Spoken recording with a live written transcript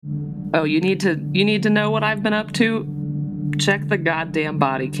Oh, you need to know what I've been up to? Check the goddamn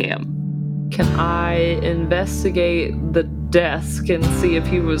body cam. Can I investigate the desk and see if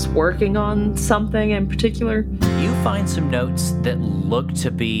he was working on something in particular? You find some notes that look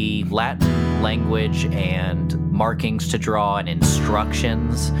to be Latin language and markings to draw and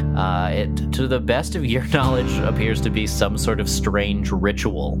instructions. It, to the best of your knowledge, appears to be some sort of strange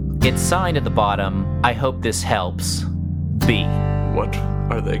ritual. It's signed at the bottom, "I hope this helps. B." What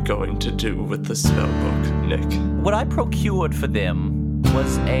are they going to do with the spellbook, Nick? What I procured for them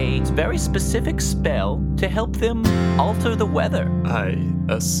was a very specific spell to help them alter the weather. I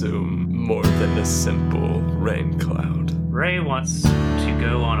assume more than a simple rain cloud. Ray wants to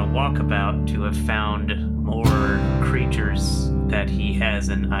go on a walkabout to have found more creatures that he has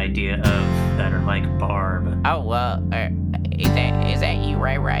an idea of that are like Barb. Oh, is that you,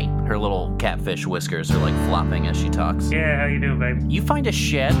 Ray? Her little catfish whiskers are like flopping as she talks. Yeah, how you doing, babe? You find a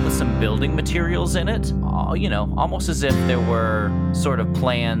shed with some building materials in it. Oh, almost as if there were sort of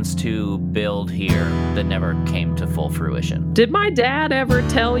plans to build here that never came to full fruition. Did my dad ever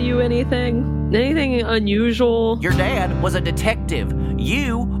tell you anything? Anything unusual? Your dad was a detective.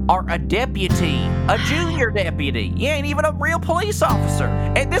 You are a deputy. A junior deputy. You ain't even a real police officer.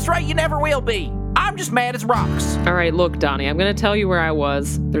 At this rate, you never will be. I'm just mad as rocks. All right, look, Donnie, I'm going to tell you where I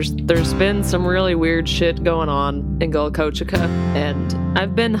was. There's been some really weird shit going on in Gullah and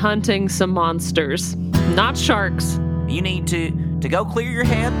I've been hunting some monsters. Not sharks. You need to go clear your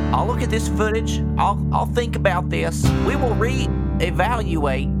head. I'll look at this footage. I'll think about this. We will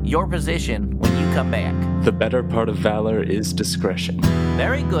reevaluate your position when you come back. The better part of valor is discretion.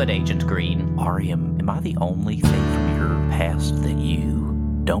 Very good, Agent Green. Ari, am I the only thing from your past that you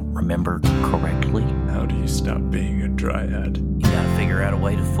don't remember correctly? How do you stop being a dryad? You gotta figure out a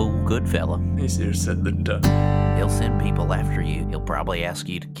way to fool Goodfella. Easier said than done. He'll send people after you. He'll probably ask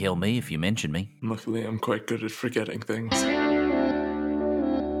you to kill me if you mention me. Luckily, I'm quite good at forgetting things.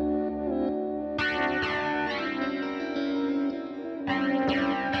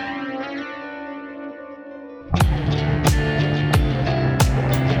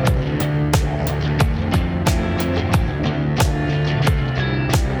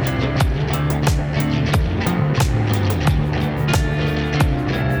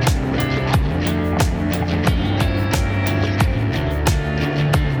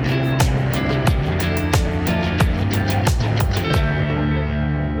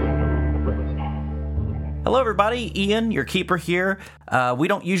 Hello, everybody. Ian, your keeper here. We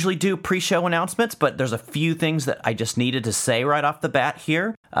don't usually do pre-show announcements, but there's a few things that I just needed to say right off the bat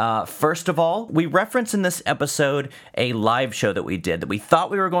here. First of all, we reference in this episode a live show that we did that we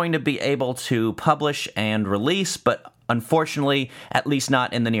thought we were going to be able to publish and release, but unfortunately, at least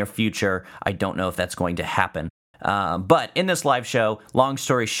not in the near future, I don't know if that's going to happen. But in this live show, long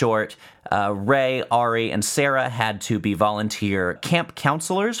story short, Ray, Ari, and Sarah had to be volunteer camp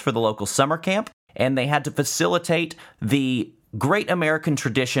counselors for the local summer camp, and they had to facilitate the great American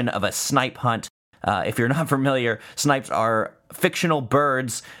tradition of a snipe hunt. If you're not familiar, snipes are fictional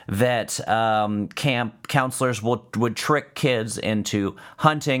birds that camp counselors would trick kids into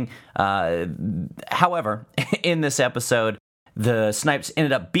hunting. However, in this episode, the snipes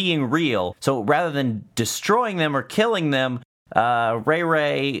ended up being real. So rather than destroying them or killing them,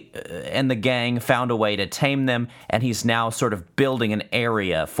 Ray and the gang found a way to tame them, and he's now sort of building an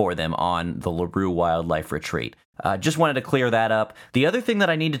area for them on the LaRue Wildlife Retreat. Just wanted to clear that up. The other thing that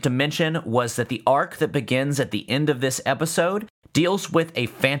I needed to mention was that the arc that begins at the end of this episode deals with a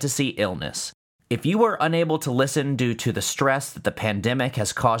fantasy illness. If you are unable to listen due to the stress that the pandemic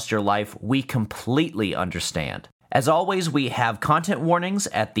has caused your life, we completely understand. As always, we have content warnings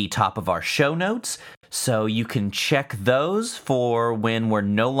at the top of our show notes, so you can check those for when we're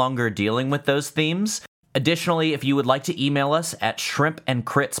no longer dealing with those themes. Additionally, if you would like to email us at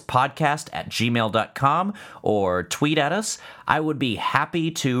shrimpandcritspodcast@gmail.com or tweet at us, I would be happy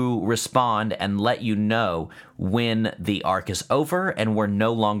to respond and let you know when the arc is over and we're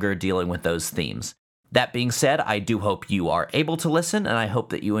no longer dealing with those themes. That being said, I do hope you are able to listen, and I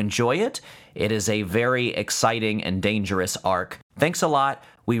hope that you enjoy it. It is a very exciting and dangerous arc. Thanks a lot.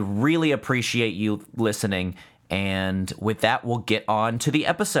 We really appreciate you listening, and with that, we'll get on to the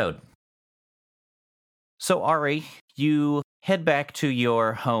episode. So, Ari, you head back to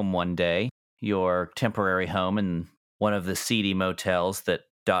your home one day, your temporary home in one of the seedy motels that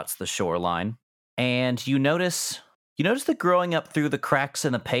dots the shoreline, and you notice that growing up through the cracks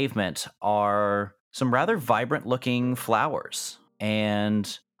in the pavement are some rather vibrant-looking flowers,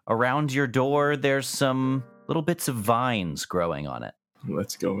 and around your door, there's some little bits of vines growing on it.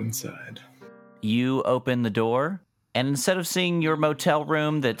 Let's go inside. You open the door, and instead of seeing your motel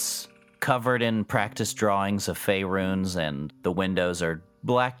room that's covered in practice drawings of Fey runes, and the windows are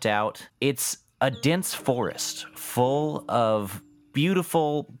blacked out. It's a dense forest full of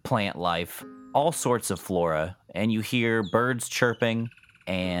beautiful plant life, all sorts of flora, and you hear birds chirping,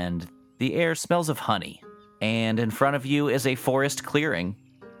 and the air smells of honey. And in front of you is a forest clearing,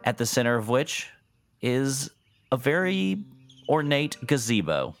 at the center of which is a very ornate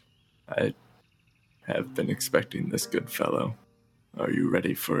gazebo. I have been expecting this, good fellow. Are you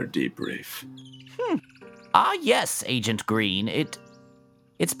ready for a debrief? Ah, yes, Agent Green.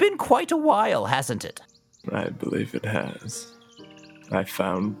 It's been quite a while, hasn't it? I believe it has. I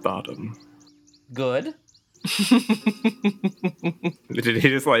found Bottom. Good. Did he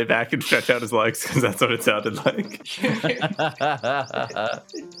just lay back and stretch out his legs? Because that's what it sounded like.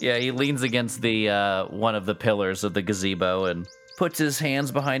 Yeah, he leans against the one of the pillars of the gazebo and puts his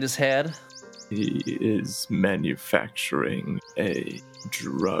hands behind his head. He is manufacturing a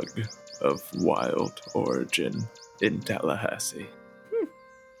drug of wild origin in Tallahassee.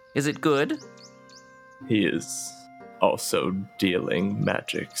 Is it good? He is also dealing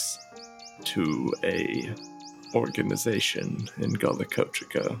magics to a organization in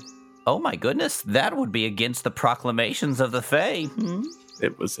Gullah-Kochika. Oh my goodness, that would be against the proclamations of the Fae.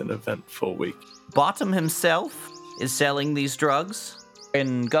 It was an eventful week. Bottom himself is selling these drugs?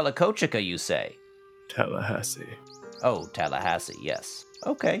 In Gullah-Kochika, you say? Tallahassee. Oh, Tallahassee, yes.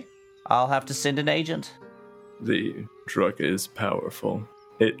 Okay. I'll have to send an agent. The drug is powerful.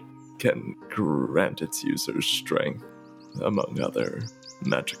 It can grant its users strength, among other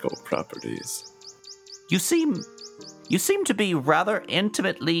magical properties. You seem to be rather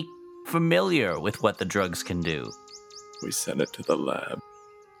intimately familiar with what the drugs can do. We sent it to the lab.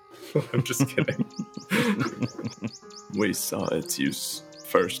 I'm just kidding. We saw its use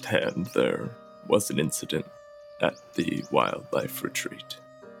firsthand. There was an incident at the wildlife retreat.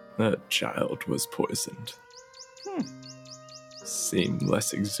 A child was poisoned. Seem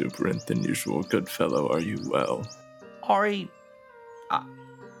less exuberant than usual, good fellow. Are you well? Ari,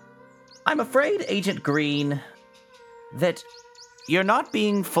 I'm afraid, Agent Green, that you're not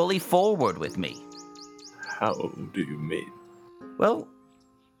being fully forward with me. How do you mean? Well,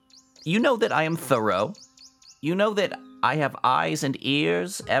 you know that I am thorough. You know that I have eyes and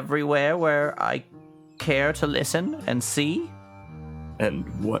ears everywhere where I care to listen and see. And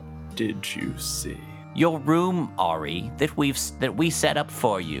what did you see? Your room, Ari, that we set up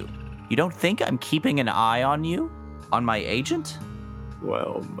for you. You don't think I'm keeping an eye on you? On my agent?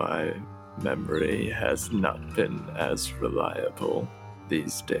 Well, my memory has not been as reliable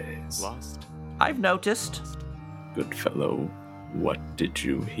these days. Lost. I've noticed. Good fellow, what did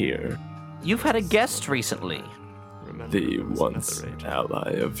you hear? You've had a guest recently. The once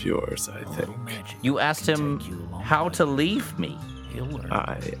ally of yours, I think. You asked him how to leave me.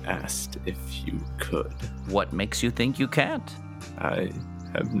 I asked if you could. What makes you think you can't? I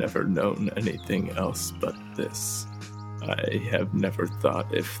have never known anything else but this. I have never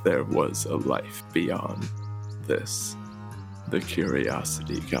thought if there was a life beyond this. The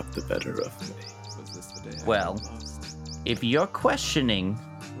curiosity got the better of me. Well, if you're questioning,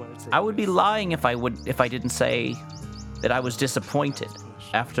 I would be lying if I didn't say that I was disappointed.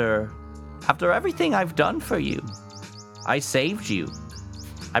 After everything I've done for you, I saved you.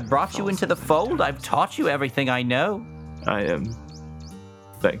 I brought you into the fold. I've taught you everything I know. I am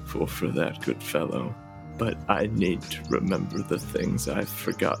thankful for that, good fellow, but I need to remember the things I've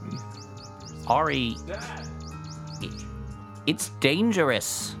forgotten. Ari, it's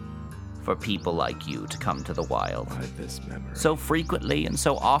dangerous for people like you to come to the wild. Why this memory? So frequently and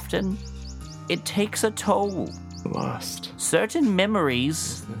so often, it takes a toll. Lost. Certain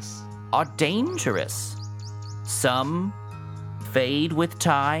memories This. are dangerous. Some fade with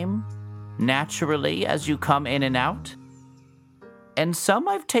time, naturally, as you come in and out. And some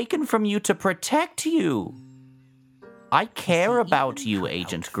I've taken from you to protect you. I care about you,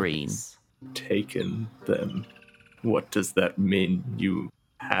 Agent Green. Taken them. What does that mean? You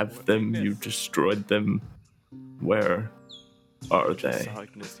have them? You destroyed them? Where are they?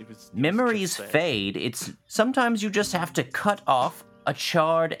 Memories fade. Sometimes you just have to cut off a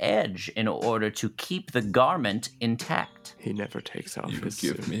charred edge in order to keep the garment intact. He never takes off You his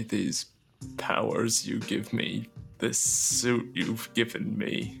give suit. me these powers. You give me this suit. You've given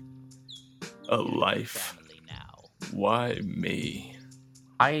me a life. Family now. Why me?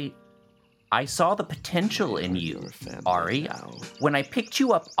 I saw the potential in you, Ari, when I picked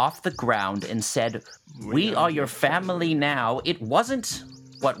you up off the ground and said, "We are your family now." It wasn't,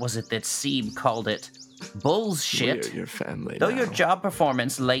 what was it that Seb called it? Bullshit. We're your family Though now. your job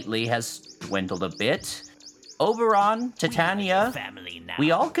performance lately has dwindled a bit, Oberon, Titania,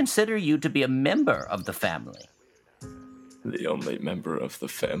 we all consider you to be a member of the family. The only member of the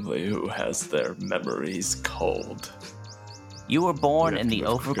family who has their memories cold. You were born You have in to the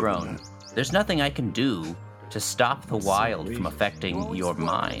look good in overgrown. that. There's nothing I can do to stop the wild from affecting your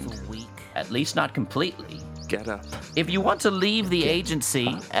mind. At least not completely. Get up. If you want to leave the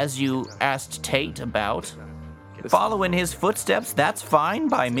agency, as you asked Tate about, follow in his footsteps, that's fine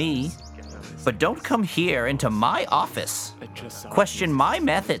by me. But don't come here into my office. Question my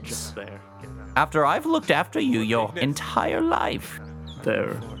methods. After I've looked after you your entire life.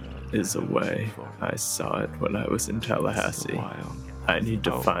 There is a way. I saw it when I was in Tallahassee. I need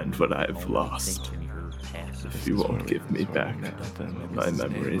to find what I've lost. If you won't give me back my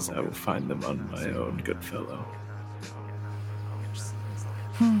memories, I will find them on my own, good fellow.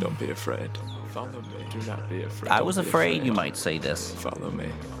 Don't be afraid. Follow me. Do not be afraid. I was Don't be afraid you might say this. Follow me.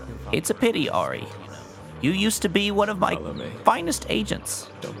 It's a pity, Ari. You used to be one of my Follow me. finest agents.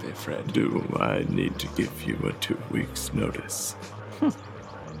 Don't be afraid. Do I need to give you a 2 weeks notice?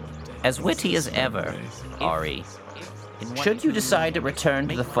 As witty as ever, Ari. Should you decide to return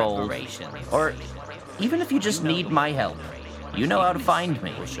to the fold, or even if you just need my help, you know how to find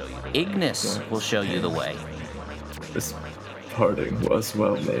me. Ignis will show you the way. This parting was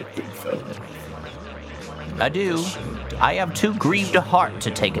well made, good fellow. Adieu. I have too grieved a heart to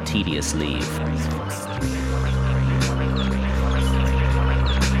take a tedious leave.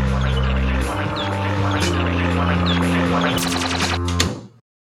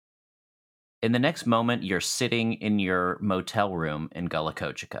 In the next moment, you're sitting in your motel room in Gullah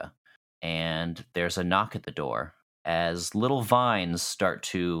Kochika, and there's a knock at the door as little vines start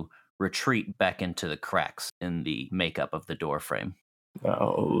to retreat back into the cracks in the makeup of the door frame.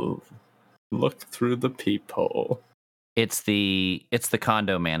 I'll look through the peephole. It's the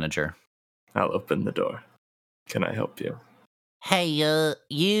condo manager. I'll open the door. Can I help you? Hey,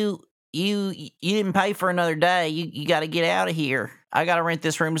 you didn't pay for another day. You got to get out of here. I got to rent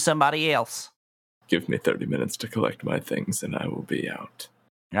this room to somebody else. Give me 30 minutes to collect my things and I will be out.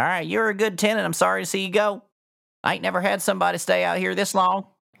 All right, you're a good tenant. I'm sorry to see you go. I ain't never had somebody stay out here this long.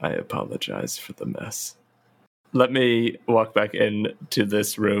 I apologize for the mess. Let me walk back into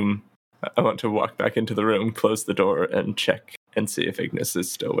this room. I want to walk back into the room, close the door, and check and see if Ignis is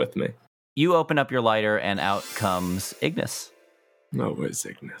still with me. You open up your lighter, and out comes Ignis. Always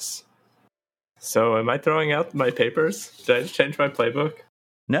Ignis. So, am I throwing out my papers? Did I change my playbook?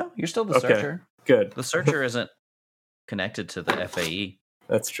 No, you're still the Okay. searcher. Good. The searcher isn't connected to the FAE.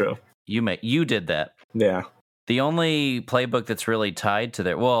 That's true. You did that. Yeah. The only playbook that's really tied to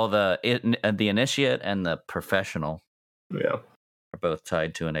the initiate and the professional Yeah. are both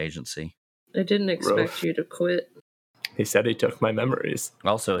tied to an agency. I didn't expect Rough. you to quit. He said he took my memories.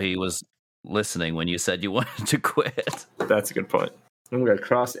 Also, he was listening when you said you wanted to quit. That's a good point. I'm going to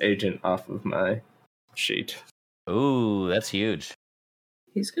cross agent off of my sheet. Ooh, that's huge.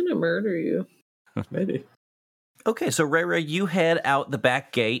 He's gonna murder you. Maybe. Okay, so Ray, you head out the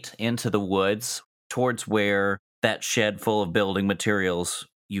back gate into the woods towards where that shed full of building materials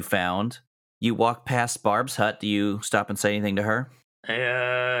you found. You walk past Barb's hut. Do you stop and say anything to her?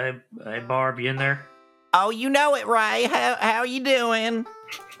 Hey, Barb, you in there? Oh, you know it, Ray. How you doing?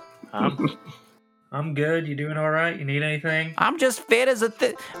 I'm good. You doing all right? You need anything? I'm just fit as a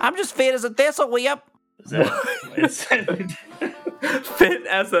thistle whip. Is that, Fit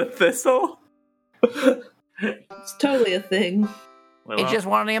as a thistle? It's totally a thing. well, It's just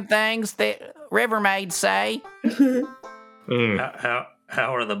one of them things that Rivermaids say. how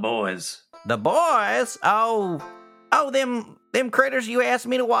are the boys? The boys? Oh, them critters you asked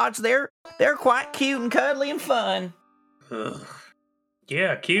me to watch. They're quite cute and cuddly and fun. Ugh.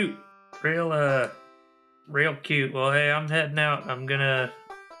 Yeah, cute. Real cute. Well, hey, I'm heading out. I'm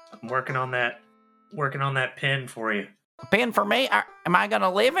working on that pen for you. Pen for me? Am I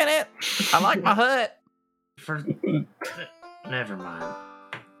gonna live in it? I like my hut. Never mind.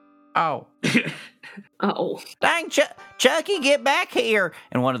 Oh. Oh. Dang, Chucky, get back here!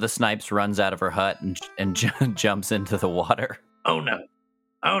 And one of the snipes runs out of her hut and jumps into the water. Oh no.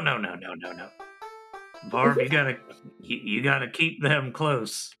 Barb, you gotta keep them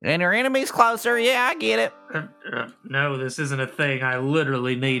close. And her enemy's closer. Yeah, I get it. No, this isn't a thing. I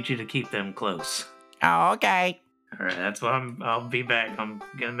literally need you to keep them close. Oh, okay. All right, that's why I'll be back. I'm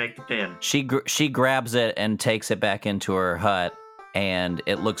gonna make the pen. She grabs it and takes it back into her hut, and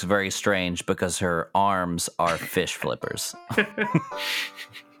it looks very strange because her arms are fish flippers.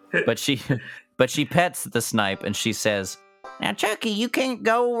 But she pets the snipe and she says, "Now, Chucky, you can't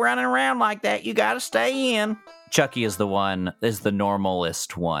go running around like that. You gotta stay in." Chucky is the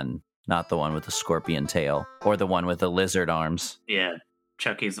normalest one, not the one with the scorpion tail or the one with the lizard arms. Yeah,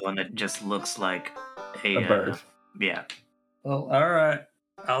 Chucky's the one that just looks like A bird. Yeah. Well, all right.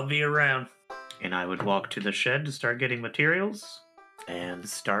 I'll be around. And I would walk to the shed to start getting materials and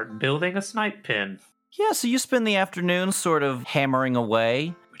start building a snipe pen, Yeah, so you spend the afternoon sort of hammering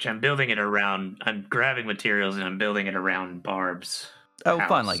away. which I'm building it around. I'm grabbing materials and I'm building it around Barb's Oh, house.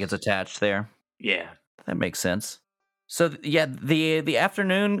 fun, like it's attached there. Yeah. That makes sense. So the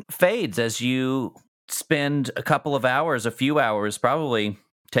afternoon fades as you spend a couple of hours, a few hours, probably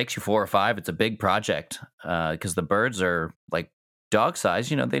takes you 4 or 5. It's a big project because the birds are like dog size.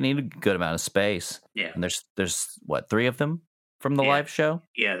 They need a good amount of space. Yeah. And there's what, 3 of them from the Yeah. live show?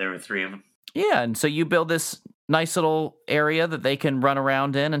 Yeah, there were 3 of them. Yeah, and so you build this nice little area that they can run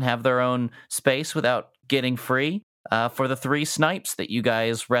around in and have their own space without getting free for the 3 snipes that you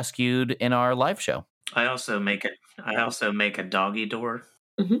guys rescued in our live show. I also make a doggy door.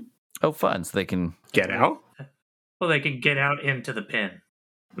 Oh, fun! So they can Get out? Well, they can get out into the pen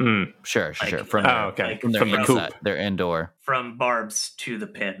Mm. sure Like- from Oh, their, okay. from their From the inside, coop. their indoor. from Barb's to the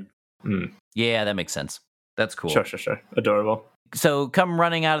pen. Mm. Yeah, that makes sense. That's cool. Sure. Adorable. So come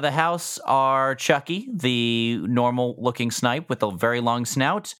running out of the house are Chucky, the normal-looking snipe with a very long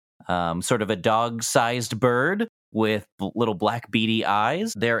snout, sort of a dog-sized bird with little black beady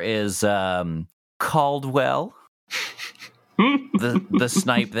eyes. There is Caldwell, the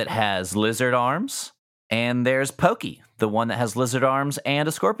snipe that has lizard arms. And there's Pokey, the one that has lizard arms and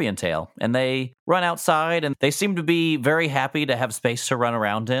a scorpion tail. And they run outside, and they seem to be very happy to have space to run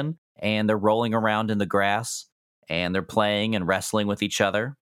around in. And they're rolling around in the grass, and they're playing and wrestling with each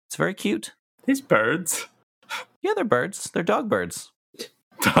other. It's very cute. These birds. Yeah, they're birds. They're dog birds.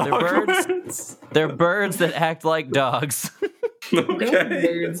 Dog birds. They're birds that act like dogs.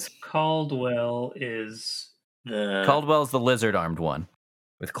 Okay. Caldwell is the Caldwell's the lizard-armed one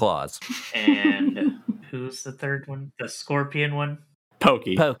with claws. and who's the third one? The scorpion one.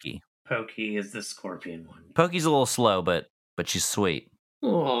 Pokey. Pokey. Pokey is the scorpion one. Pokey's a little slow, but she's sweet.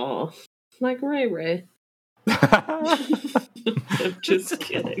 Aw, like Ray Ray. I'm just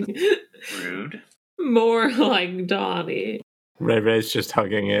kidding. Rude. More like Donnie. Ray Ray's just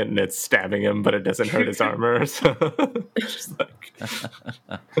hugging it and it's stabbing him, but it doesn't hurt his armor. So just like,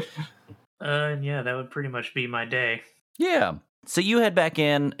 Yeah, that would pretty much be my day. Yeah. So you head back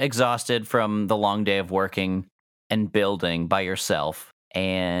in, exhausted from the long day of working and building by yourself,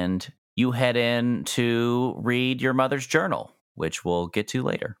 and you head in to read your mother's journal, which we'll get to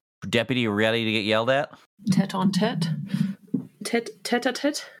later. Deputy, you ready to get yelled at? Tete on tete. Tete a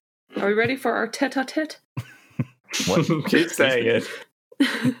tete. Are we ready for our tete a tete? What? keep saying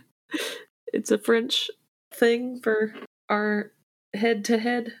it. It's a French thing for our head to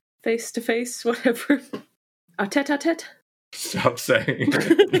head, face to face, whatever. A tete a tete. Stop saying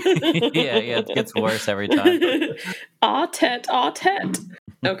it. yeah, it gets worse every time. Ah tete, ah tete.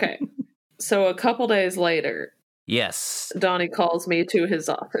 Okay. So a couple days later, Yes, Donnie calls me to his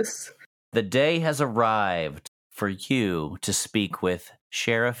office. the day has arrived for you to speak with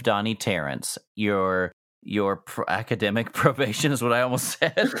Sheriff Donnie Terrence. Your academic probation is what I almost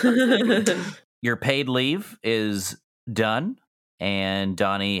said. Your paid leave is done, and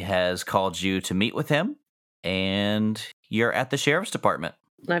Donnie has called you to meet with him, and you're at the sheriff's department.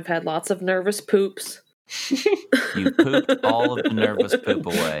 I've had lots of nervous poops. You pooped all of the nervous poop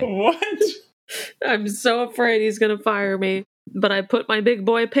away. What? I'm so afraid he's going to fire me. But I put my big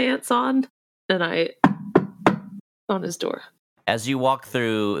boy pants on, and I on his door. As you walk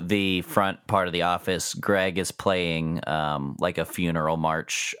through the front part of the office, Greg is playing like a funeral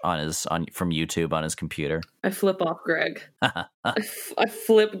march from YouTube on his computer. I flip off Greg. I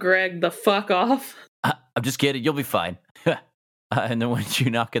flip Greg the fuck off. I'm just kidding. You'll be fine. And then when you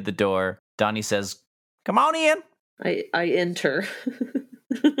knock at the door, Donnie says, "Come on in. I enter.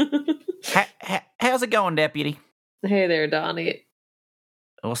 How's it going, deputy?" Hey there, Donnie.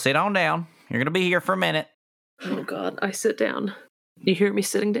 Well, sit on down. You're going to be here for a minute. Oh God, I sit down. You hear me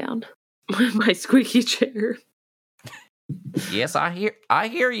sitting down? My squeaky chair. Yes, I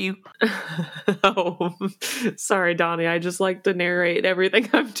hear you. Oh, sorry, Donnie. I just like to narrate everything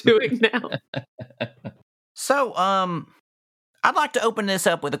I'm doing now. So, I'd like to open this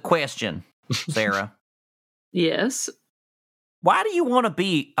up with a question, Sarah. Yes. Why do you want to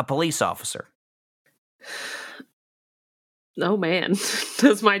be a police officer? Oh man,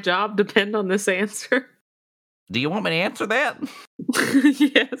 does my job depend on this answer? Do you want me to answer that?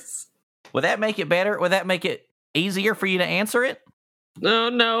 Yes. Would that make it better? Would that make it easier for you to answer it? Oh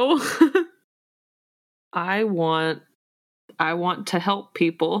no. I want to help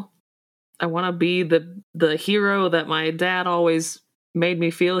people. I want to be the hero that my dad always made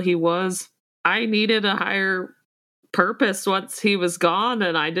me feel he was. I needed a higher purpose once he was gone,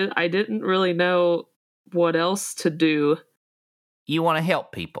 and I didn't really know what else to do. You want to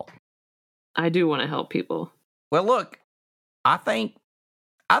help people. I do want to help people. Well, look, I think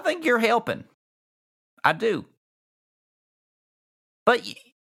you're helping. I do. But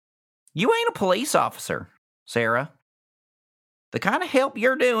you ain't a police officer, Sarah. The kind of help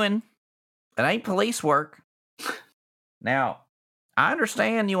you're doing, it ain't police work. Now, I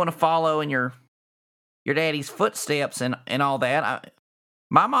understand you want to follow in your daddy's footsteps and all that.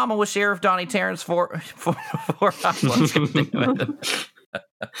 My mama was Sheriff Donnie Terrence for I was.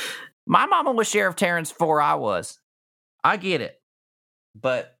 My mama was Sheriff Terrence before I was. I get it.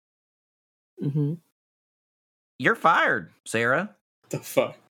 But you're fired, Sarah. The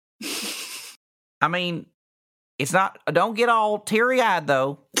fuck? I mean, it's not... Don't get all teary-eyed,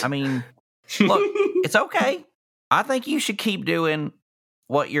 though. I mean, look, it's okay. I think you should keep doing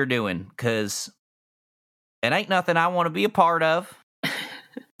what you're doing, because it ain't nothing I want to be a part of.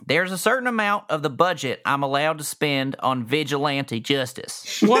 There's a certain amount of the budget I'm allowed to spend on vigilante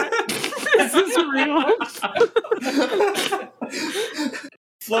justice. What? Is this real?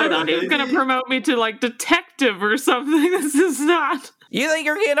 I thought he was going to promote me to, like, detective or something. This is not... You think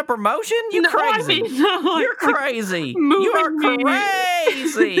you're getting a promotion? You No, crazy. I mean, no, like, You're crazy. moving You are me.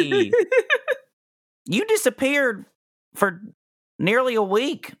 crazy. You disappeared for nearly a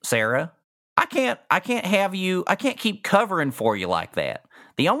week, Sarah. I can't keep covering for you like that.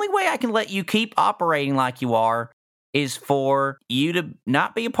 The only way I can let you keep operating like you are is for you to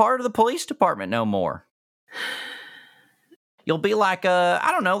not be a part of the police department no more. You'll be like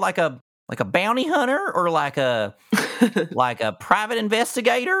like a bounty hunter, or like a private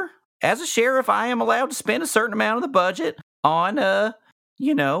investigator. As a sheriff, I am allowed to spend a certain amount of the budget on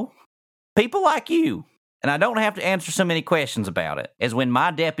people like you. And I don't have to answer so many questions about it as when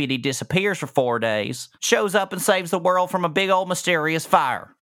my deputy disappears for 4 days, shows up and saves the world from a big old mysterious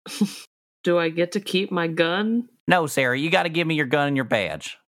fire. Do I get to keep my gun? No, Sarah, you got to give me your gun and your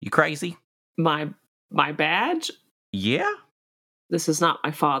badge. You crazy? My badge? Yeah. This is not my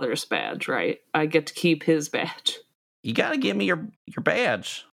father's badge, right? I get to keep his badge. You got to give me your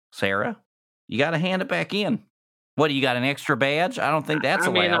badge, Sarah. You got to hand it back in. What, do you got an extra badge? I don't think that's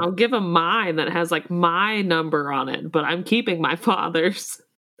allowed. I mean, I'll give him mine that has, like, my number on it, but I'm keeping my father's.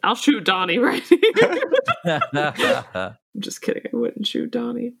 I'll shoot Donnie right here. I'm just kidding. I wouldn't shoot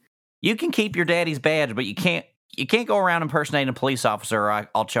Donnie. You can keep your daddy's badge, but you can't go around impersonating a police officer, or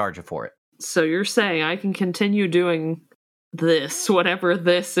I'll charge you for it. So you're saying I can continue doing this, whatever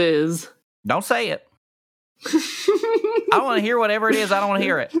this is? Don't say it. I don't want to hear whatever it is. I don't want to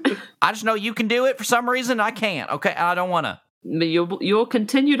hear it. I just know you can do it. For some reason, I can't. Okay, I don't want to. You'll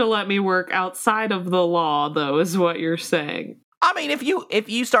continue to let me work outside of the law, though, is what you're saying. I mean, if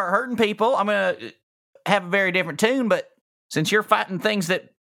you start hurting people, I'm gonna have a very different tune. But since you're fighting things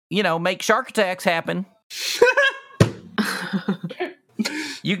that make shark attacks happen,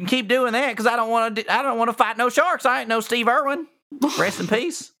 you can keep doing that, because I don't want to fight no sharks. I ain't no Steve Irwin. Rest in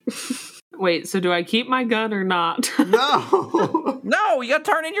peace. Wait, so do I keep my gun or not? No, you got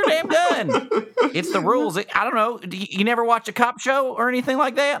to turn in your damn gun. It's the rules. I don't know. You never watch a cop show or anything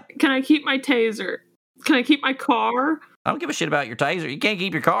like that? Can I keep my taser? Can I keep my car? I don't give a shit about your taser. You can't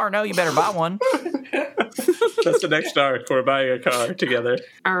keep your car. No, you better buy one. That's the next arc. We're buying a car together.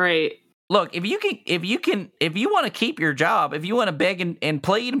 All right. Look, if you want to keep your job, if you want to beg and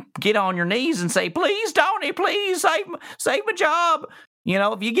plead, get on your knees and say, "Please, Tony, please save my job."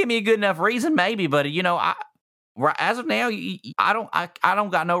 If you give me a good enough reason, maybe. But as of now, I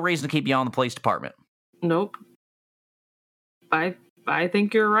don't got no reason to keep you on the police department. Nope. I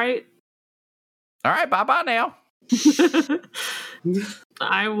think you're right. All right, bye now.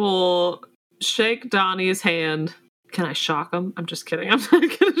 I will shake Donnie's hand. Can I shock him? I'm just kidding. I'm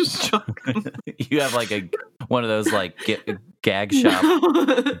not gonna shock him. You have like one of those like gag shop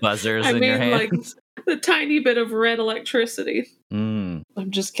buzzers in your hand. Like the tiny bit of red electricity. Mm.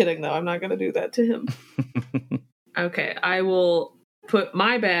 I'm just kidding, though. I'm not gonna do that to him. Okay, I will put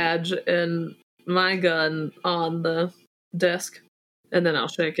my badge and my gun on the desk, and then I'll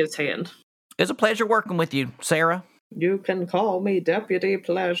shake his hand. It's a pleasure working with you, Sarah. You can call me Deputy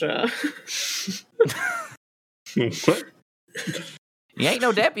Pleasure. What? You ain't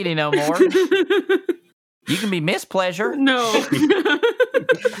no deputy no more. You can be Miss Pleasure. No.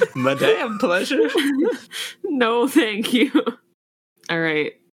 Madame Pleasure? No, thank you. All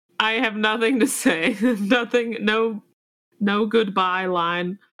right. I have nothing to say. Nothing. No goodbye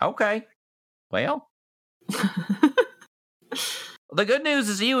line. Okay. Well, the good news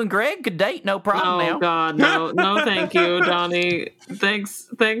is you and Greg could date, no problem now. Oh God, no, thank you, Donnie.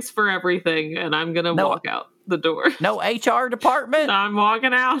 Thanks for everything, and I'm gonna walk out the door. No HR department. I'm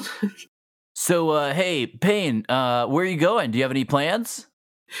walking out. So, hey, Payne, where are you going? Do you have any plans?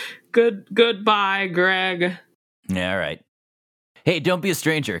 Goodbye, Greg. Yeah, all right. Hey, don't be a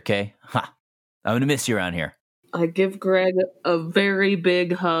stranger, okay? Ha. I'm gonna miss you around here. I give Greg a very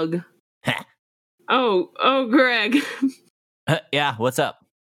big hug. Oh, Greg. Yeah, what's up?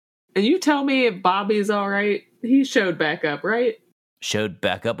 And you tell me if Bobby's all right. He showed back up, right? Showed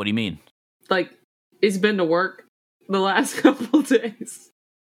back up? What do you mean? Like, he's been to work the last couple days.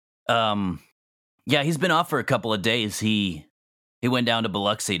 Yeah, he's been off for a couple of days. He went down to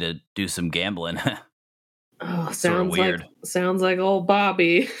Biloxi to do some gambling. Oh, Sort of weird. Sounds like old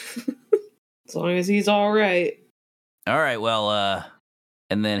Bobby. As long as he's all right. All right, well,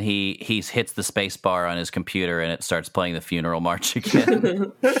 and then he hits the space bar on his computer and it starts playing the funeral march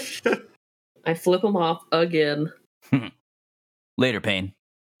again. I flip him off again. Later, Payne.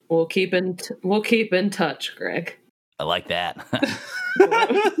 We'll keep in touch, Greg. I like that.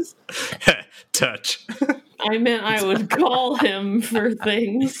 Touch. I meant I would call him for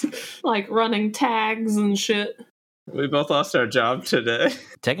things like running tags and shit. We both lost our job today.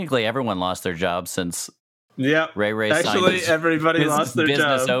 Technically, everyone lost their job since Yep. Ray Actually, signed everybody lost their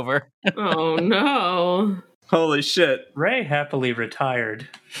business job. over. Oh no. Holy shit. Ray happily retired.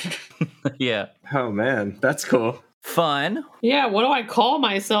 Yeah. Oh man, that's cool. Fun. Yeah, what do I call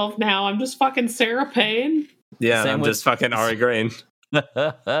myself now? I'm just fucking Sarah Payne. Yeah, Same I'm with- just fucking Ari Grain.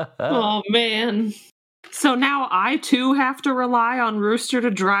 Oh man. So now I too have to rely on Rooster to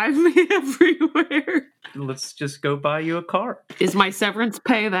drive me everywhere. Let's just go buy you a car. Is my severance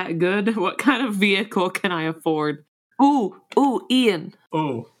pay that good? What kind of vehicle can I afford? Ooh, Ian.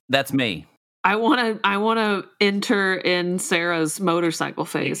 Oh. That's me. I wanna enter in Sarah's motorcycle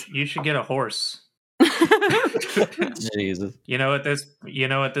phase. You should get a horse. Jesus. You know what this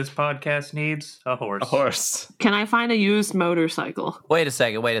podcast needs? A horse. A horse. Can I find a used motorcycle? Wait a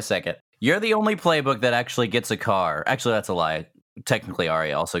second. You're the only playbook that actually gets a car. Actually, that's a lie. Technically,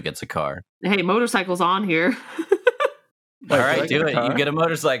 Ari also gets a car. Hey, motorcycle's on here. All Wait, right, I do get a it. You car? get a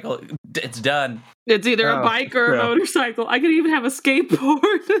motorcycle. It's done. It's either a Oh, bike or a yeah. motorcycle. I could even have a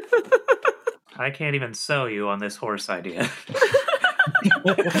skateboard. I can't even sell you on this horse idea.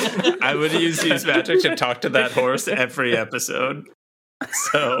 I would use magic to talk to that horse every episode.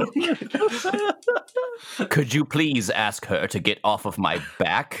 So Could you please ask her to get off of my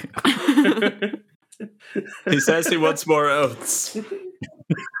back? he says he wants more oaths.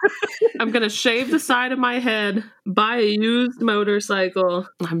 I'm gonna shave the side of my head, buy a used motorcycle.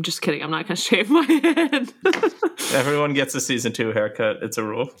 I'm just kidding. I'm not gonna shave my head. Everyone gets a season 2 haircut. It's a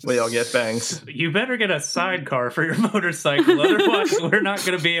rule. We all get bangs. You better get a sidecar for your motorcycle, otherwise we're not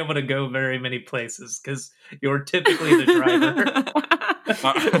going to be able to go very many places because you're typically the driver.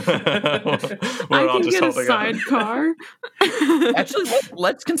 We're I all can just get a holding on. sidecar. Actually,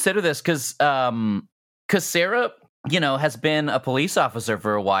 let's consider this because Sarah, has been a police officer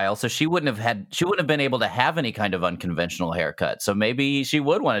for a while, so she wouldn't have been able to have any kind of unconventional haircut. So maybe she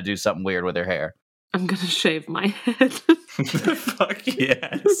would want to do something weird with her hair. I'm gonna shave my head. Fuck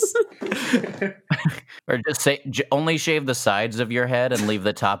yes. Or just only shave the sides of your head and leave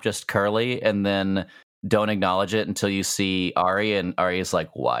the top just curly, and then don't acknowledge it until you see Ari, and Ari is like,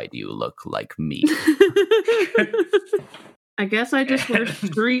 "Why do you look like me?" I guess I just wear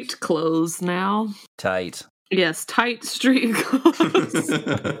street clothes now. Tight. Yes, tight street clothes.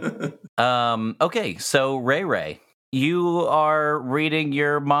 Okay, so Ray, you are reading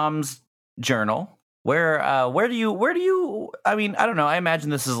your mom's journal. Where do you? I mean, I don't know. I imagine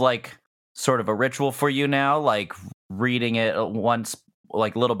this is like sort of a ritual for you now, like reading it once,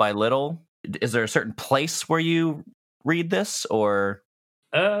 like little by little. Is there a certain place where you read this, or?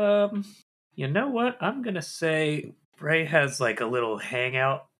 You know what? I'm gonna say Ray has like a little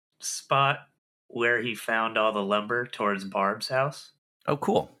hangout spot where he found all the lumber towards Barb's house. Oh,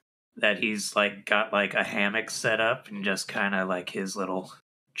 cool. That he's like got like a hammock set up and just kind of like his little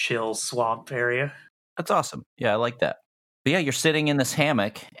chill swamp area. That's awesome. Yeah, I like that. But yeah, you're sitting in this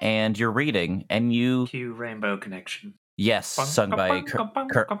hammock and you're reading, and you Cue Rainbow Connection. yes, sung by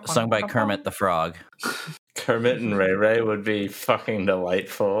Kermit the Frog. Kermit and Ray Ray would be fucking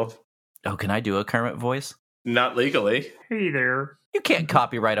delightful. Oh, can I do a Kermit voice? Not legally. Hey there. You can't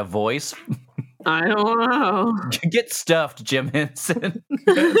copyright a voice. I don't know. Get stuffed, Jim Henson.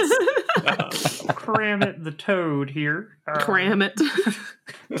 Cramit the Toad here. Cram it.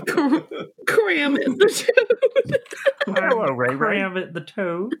 Cram it. Hello, Ray Ray. Cramit the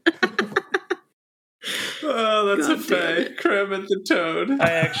Toad. Oh, that's God a fae. Kermit the Toad.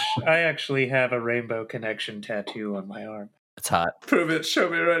 I actually have a Rainbow Connection tattoo on my arm. It's hot. Prove it. Show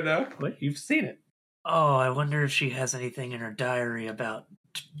me right now. What? You've seen it? Oh, I wonder if she has anything in her diary about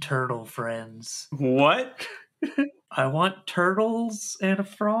turtle friends. What? I want turtles and a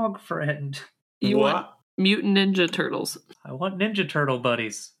frog friend. You want Mutant Ninja Turtles. I want Ninja Turtle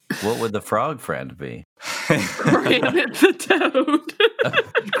buddies. What would the frog friend be? Kramit the Toad.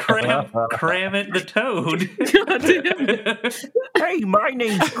 Kramit the Toad. God damn it. Hey, my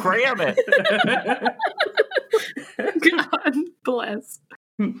name's Kramit. God bless.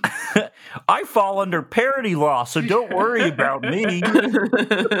 I fall under parody law, so don't worry about me. I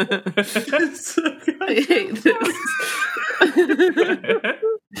hate this.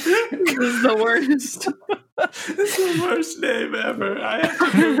 This is the worst. It's the worst name ever. I have to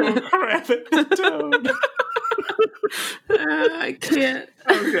Google Kramit the Toad. I can't.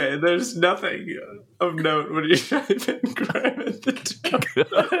 Okay, there's nothing of note when you type in Kramit the Toad.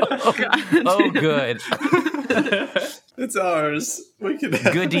 Oh, good. It's ours. We can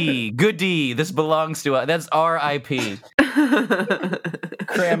have Goody. This belongs to us. That's R.I.P.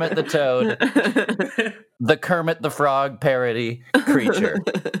 Kramit the Toad. The Kermit the Frog parody creature.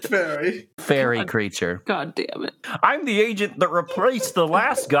 Fairy creature. God damn it. I'm the agent that replaced the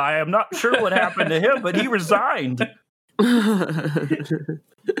last guy. I'm not sure what happened to him, but he resigned. I'm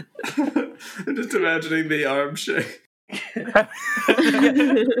just imagining the arm shake.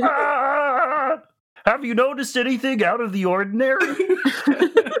 Have you noticed anything out of the ordinary?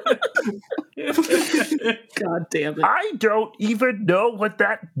 God damn it. I don't even know what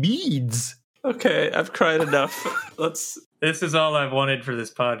that means. Okay, I've cried enough. This is all I've wanted for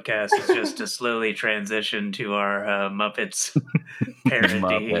this podcast, is just to slowly transition to our Muppets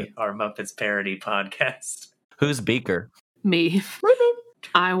parody, our Muppets parody podcast. Who's Beaker? Me.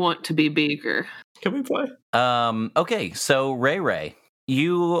 I want to be Beaker. Can we play? Okay, so Ray,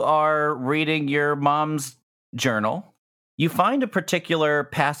 you are reading your mom's journal. You find a particular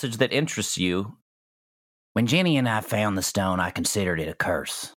passage that interests you. When Jenny and I found the stone, I considered it a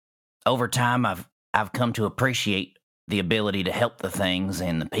curse. Over time, I've come to appreciate the ability to help the things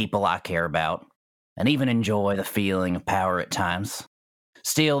and the people I care about, and even enjoy the feeling of power at times.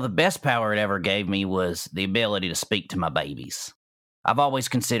 Still, the best power it ever gave me was the ability to speak to my babies. I've always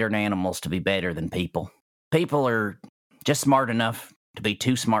considered animals to be better than people. People are just smart enough to be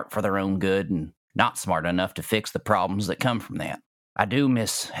too smart for their own good and not smart enough to fix the problems that come from that. I do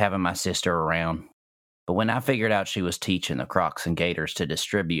miss having my sister around, but when I figured out she was teaching the Crocs and Gators to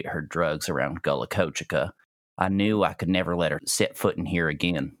distribute her drugs around Gullah Kochika, I knew I could never let her set foot in here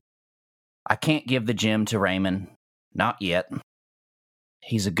again. I can't give the gem to Raymond, not yet.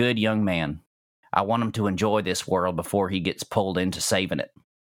 He's a good young man. I want him to enjoy this world before he gets pulled into saving it.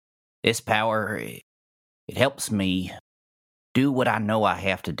 This power, it helps me do what I know I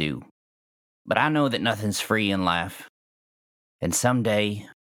have to do. But I know that nothing's free in life. And someday,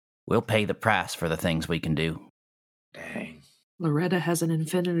 we'll pay the price for the things we can do. Dang. Loretta has an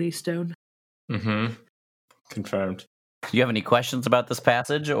infinity stone. Mm-hmm. Confirmed. Do you have any questions about this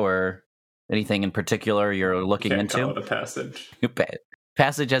passage or anything in particular you're looking Can't into? call it a passage.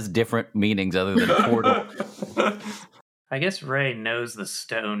 Passage has different meanings other than portal. I guess Ray knows the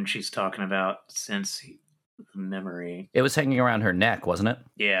stone she's talking about since memory. It was hanging around her neck, wasn't it?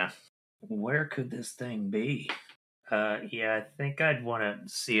 Yeah. Where could this thing be? Yeah, I think I'd want to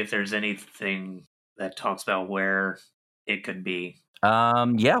see if there's anything that talks about where it could be.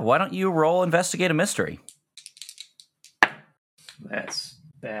 Yeah, why don't you roll investigate a mystery? That's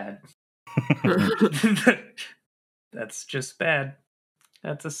bad. That's just bad.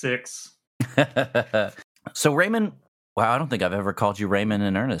 That's a 6. So Raymond, wow, I don't think I've ever called you Raymond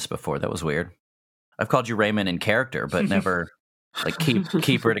in earnest before. That was weird. I've called you Raymond in character, but never like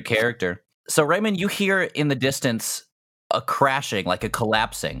keeper to character. So Raymond, you hear in the distance a crashing, like a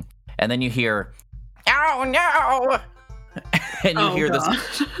collapsing, and then you hear, "Oh no!" and you hear this,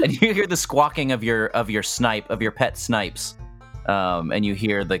 and you hear the squawking of your pet snipes, and you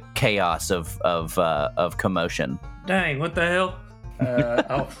hear the chaos of commotion. Dang, what the hell?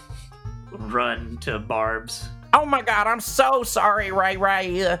 I'll run to Barb's. Oh my God, I'm so sorry, Ray.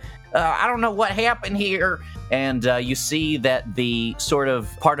 I don't know what happened here. And you see that the sort of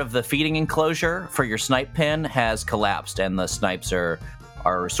part of the feeding enclosure for your snipe pen has collapsed, and the snipes are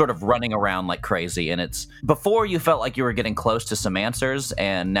sort of running around like crazy. And it's before you felt like you were getting close to some answers,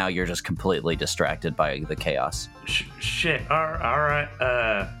 and now you're just completely distracted by the chaos. Shit. All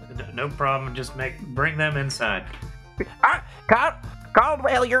right. No problem. Just bring them inside.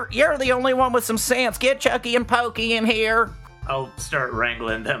 Caldwell, you're the only one with some sense. Get Chucky and Pokey in here. I'll start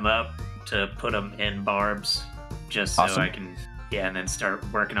wrangling them up. to put them in barbs, just so Awesome. I can, and then start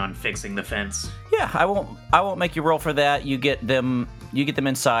working on fixing the fence. Yeah, I won't make you roll for that. You get them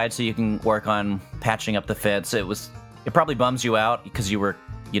inside so you can work on patching up the fence. It probably bums you out because you were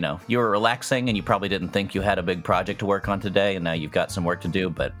relaxing and you probably didn't think you had a big project to work on today, and now you've got some work to do.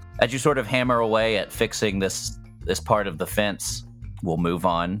 But as you sort of hammer away at fixing this part of the fence, we'll move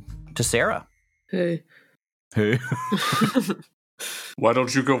on to Sarah. Hey. Hey. Why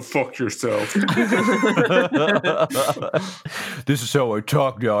don't you go fuck yourself? This is how I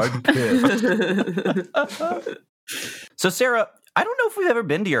talk now. I'm pissed. So, Sarah, I don't know if we've ever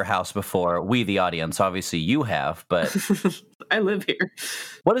been to your house before. We, the audience, obviously you have, but I live here.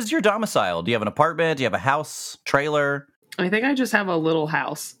 what is your domicile? Do you have an apartment? Do you have a house, trailer? I think I just have a little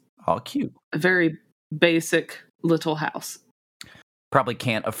house. Oh, cute. A very basic little house. Probably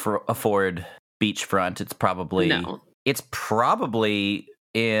can't afford beachfront. It's probably No. It's probably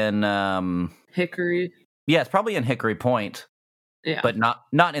in Hickory. yeah, it's probably in Hickory Point, Yeah. but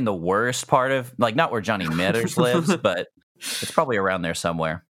not in the worst part of, like, not where Johnny Mitters lives, but it's probably around there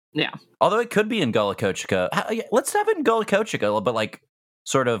somewhere. Yeah. Although it could be in Gullah Kochika. Let's have it in Gullah Kochika, but like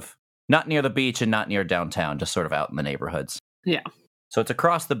sort of not near the beach and not near downtown, just sort of out in the neighborhoods. Yeah. So it's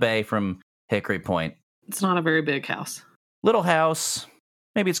across the bay from Hickory Point. It's not a very big house. Little house.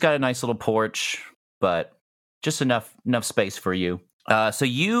 Maybe it's got a nice little porch, but just enough space for you. So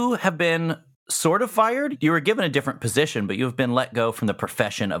you have been sort of fired. You were given a different position, but you have been let go from the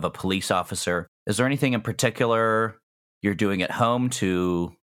profession of a police officer. Is there anything in particular you're doing at home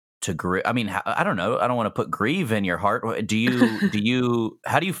to grieve? I mean, I don't know. I don't want to put grieve in your heart. How do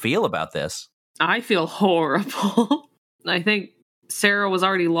you feel about this? I feel horrible. I think Sarah was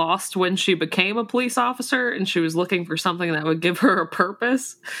already lost when she became a police officer, and she was looking for something that would give her a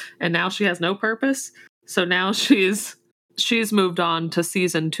purpose, and now she has no purpose. So now she's moved on to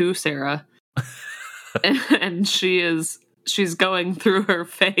season 2, Sarah, and she's going through her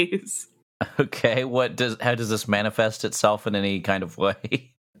phase. Okay, how does this manifest itself in any kind of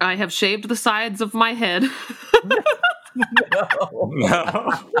way? I have shaved the sides of my head.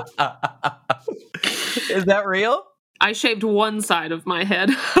 No. Is that real? I shaved one side of my head.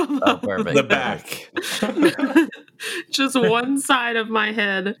 Oh, perfect. The back. Just one side of my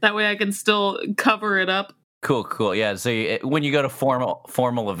head. That way I can still cover it up. Cool. Yeah, so when you go to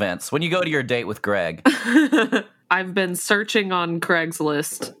formal events, when you go to your date with Greg. I've been searching on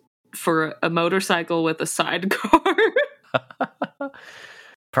Craigslist for a motorcycle with a sidecar.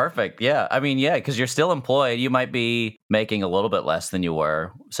 Perfect. Yeah. I mean, yeah, because you're still employed. You might be making a little bit less than you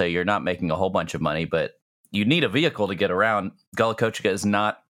were. So you're not making a whole bunch of money, but you need a vehicle to get around. Gullah Kochika is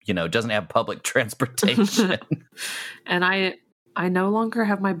not, doesn't have public transportation. And I no longer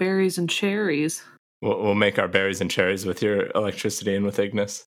have my berries and cherries. We'll make our berries and cherries with your electricity and with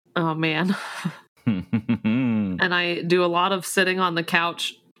Ignis. Oh, man. And I do a lot of sitting on the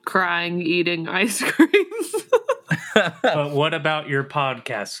couch, crying, eating ice cream. But what about your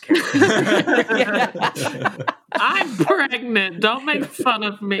podcast character? I'm pregnant. Don't make fun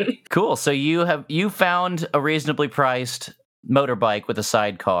of me. Cool. So you found a reasonably priced motorbike with a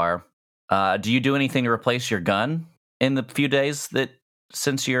sidecar. Do you do anything to replace your gun in the few days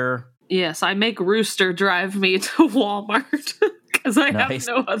since you're... Yes, I make Rooster drive me to Walmart because I Nice.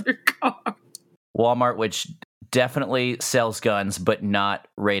 have no other car. Walmart, which definitely sells guns, but not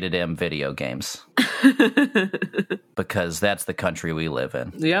rated M video games, because that's the country we live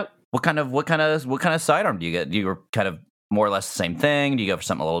in. Yep. What kind of sidearm do you get? Do you kind of more or less the same thing? Do you go for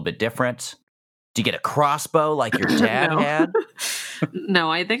something a little bit different? Do you get a crossbow like your dad No. had? No,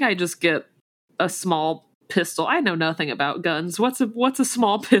 I think I just get a small pistol. I know nothing about guns. What's a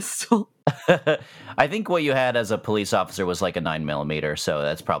small pistol? I think what you had as a police officer was like a 9mm, so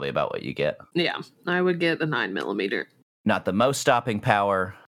that's probably about what you get. Yeah, I would get a 9mm. Not the most stopping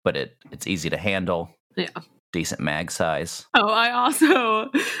power, but it's easy to handle. Yeah. Decent mag size. Oh,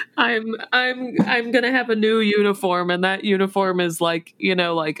 I'm gonna have a new uniform, and that uniform is like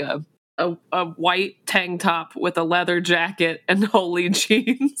a white tank top with a leather jacket and holey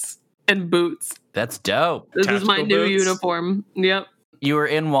jeans and boots. That's dope. This is my Tactical new boots? uniform. Yep. You were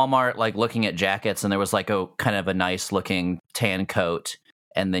in Walmart, like, looking at jackets, and there was like a kind of a nice looking tan coat,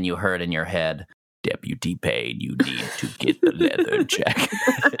 and then you heard in your head, Deputy Payne, you need to get the leather jacket.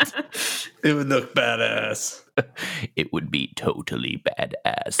 It would look badass. It would be totally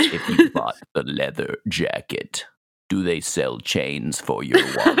badass if you bought the leather jacket. Do they sell chains for your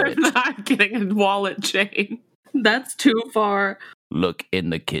wallet? I'm not getting a wallet chain. That's too far. Look in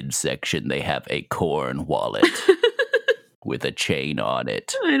the kids section, they have a corn wallet with a chain on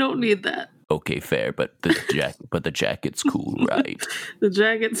it. I don't need that. Okay, fair, but the jacket's cool, right? The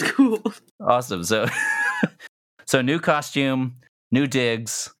jacket's cool. Awesome. So, so new costume, new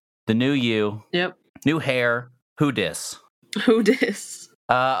digs, the new you, Yep. new hair. Who dis? Who dis?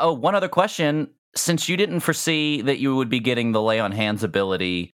 One other question. Since you didn't foresee that you would be getting the lay on hands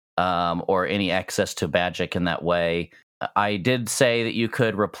ability or any access to magic in that way, I did say that you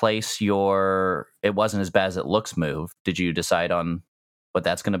could replace your "it wasn't as bad as it looks" move. Did you decide on what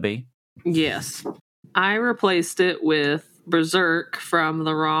that's going to be? Yes. I replaced it with Berserk from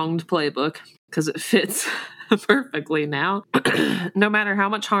the Wronged playbook because it fits perfectly now. No matter how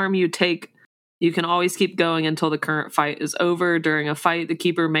much harm you take, you can always keep going until the current fight is over. During a fight, the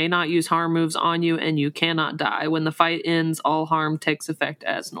keeper may not use harm moves on you, and you cannot die. When the fight ends, all harm takes effect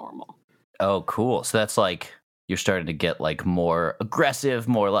as normal. Oh, cool. So that's like you're starting to get like more aggressive,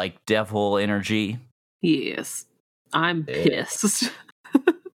 more like devil energy. Yes. I'm pissed.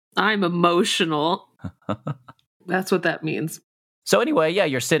 I'm emotional. That's what that means. So anyway, yeah,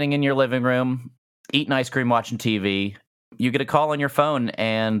 you're sitting in your living room, eating ice cream, watching TV. You get a call on your phone,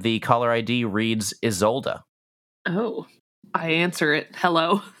 and the caller ID reads Isolde. Oh. I answer it.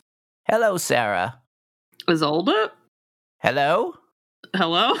 Hello. Hello, Sarah. Isolde? Hello?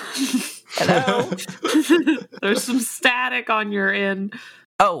 Hello? Hello? There's some static on your end.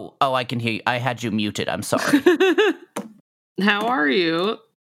 Oh, I can hear you. I had you muted. I'm sorry. How are you?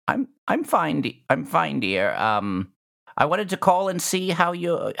 I'm fine. I'm fine, dear. I wanted to call and see how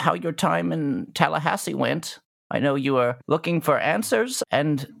your time in Tallahassee went. I know you were looking for answers,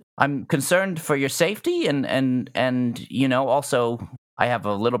 and I'm concerned for your safety, and you know, also I have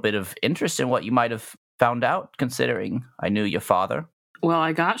a little bit of interest in what you might have found out, considering I knew your father. Well,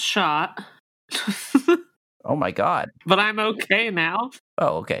 I got shot. Oh my God. But I'm okay now.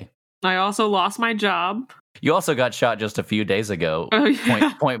 Oh, okay. I also lost my job. You also got shot just a few days ago, Oh,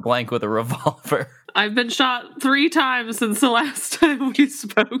 yeah. point blank with a revolver. I've been shot 3 times since the last time we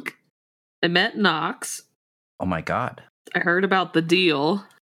spoke. I met Knox. Oh my God. I heard about the deal.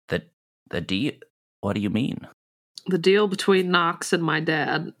 The deal? What do you mean? The deal between Knox and my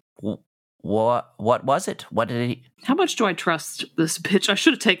dad. What was it? What did he... How much do I trust this bitch? I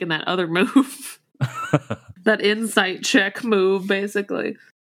should have taken that other move. That insight check move, basically.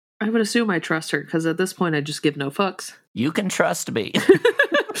 I would assume I trust her, because at this point I just give no fucks. You can trust me.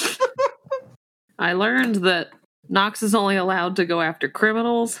 I learned that Knox is only allowed to go after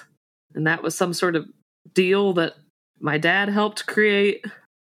criminals, and that was some sort of deal that my dad helped create.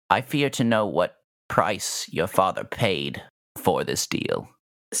 I fear to know what price your father paid for this deal.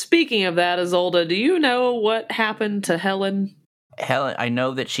 Speaking of that, Isolde, do you know what happened to Helen? Helen, I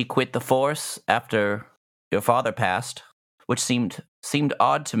know that she quit the force after your father passed, which seemed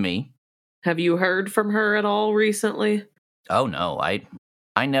odd to me. Have you heard from her at all recently? Oh no,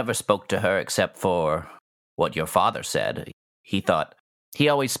 I never spoke to her except for what your father said. He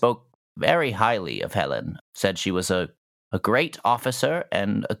always spoke very highly of Helen, said she was a great officer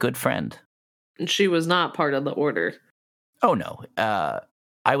and a good friend. She was not part of the order. Oh no,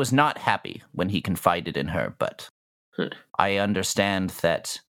 I was not happy when he confided in her, but I understand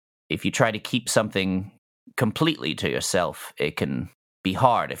that if you try to keep something completely to yourself, it can be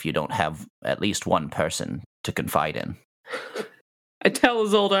hard if you don't have at least one person to confide in. I tell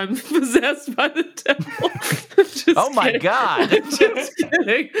Isolde I'm possessed by the devil. Oh my God. Just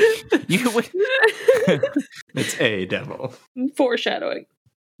kidding. You would... It's a devil. Foreshadowing.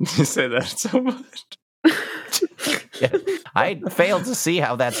 You say that so much. Yeah, I failed to see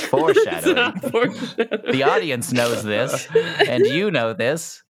how that's foreshadowing. It's not foreshadowing. The audience knows this, and you know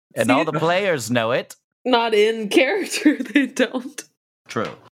this, and See, all the players know it. Not in character, they don't. True.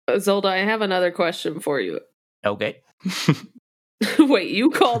 Isolde, I have another question for you. Okay. Wait,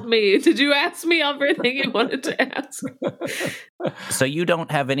 you called me. Did you ask me everything you wanted to ask? So you don't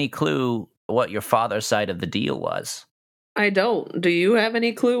have any clue what your father's side of the deal was? I don't. Do you have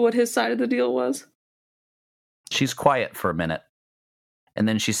any clue what his side of the deal was? She's quiet for a minute, and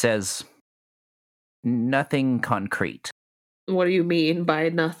then she says, "Nothing concrete." What do you mean by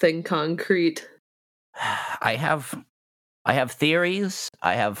nothing concrete? I have theories.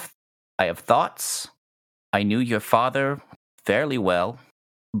 I have thoughts. I knew your father fairly well,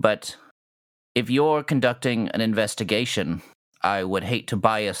 but if you're conducting an investigation, I would hate to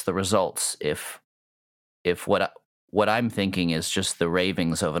bias the results if what I'm thinking is just the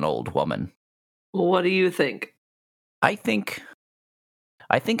ravings of an old woman. What do you think? I think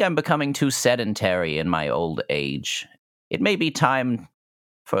I'm becoming too sedentary in my old age. It may be time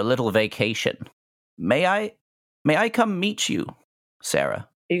for a little vacation. May I come meet you, Sarah?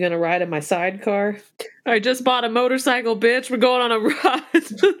 You gonna ride in my sidecar? I just bought a motorcycle, bitch. We're going on a ride.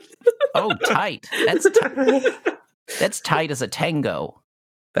 Oh, tight. That's tight as a tango.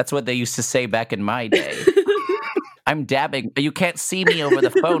 That's what they used to say back in my day. I'm dabbing. You can't see me over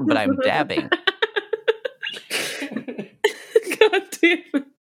the phone, but I'm dabbing. God damn it.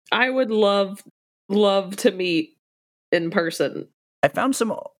 I would love to meet in person. I found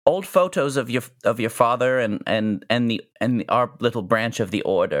some old photos of your father and our little branch of the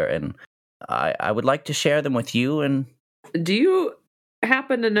order, and I would like to share them with you. And do you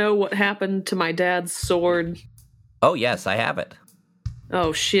happen to know what happened to my dad's sword? Oh yes, I have it.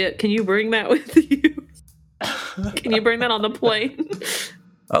 Oh shit! Can you bring that with you? Can you bring that on the plane?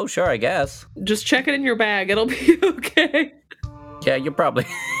 Oh sure, I guess. Just check it in your bag. It'll be okay. Yeah, you're probably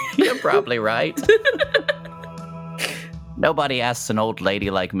right. Nobody asks an old lady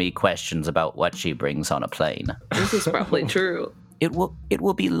like me questions about what she brings on a plane. This is probably true. It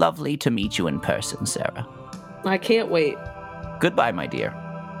will be lovely to meet you in person, Sarah. I can't wait. Goodbye, my dear.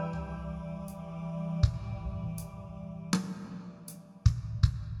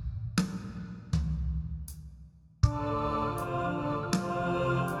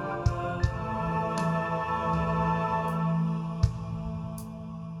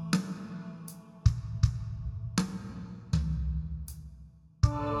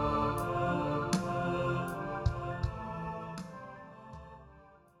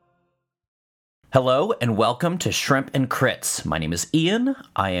 Hello and welcome to Shrimp and Crits. My name is Ian.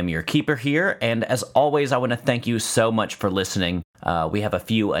 I am your keeper here, and as always, I want to thank you so much for listening. We have a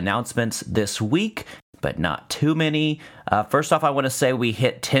few announcements this week, but not too many. First off, I want to say we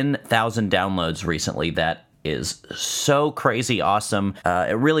hit 10,000 downloads recently. That is so crazy awesome.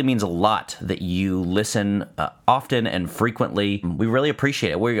 It really means a lot that you listen often and frequently. We really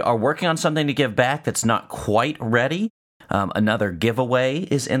appreciate it. We are working on something to give back that's not quite ready. Another giveaway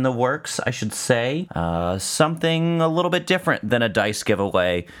is in the works, I should say. Something a little bit different than a dice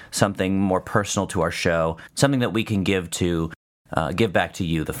giveaway, something more personal to our show, something that we can give back to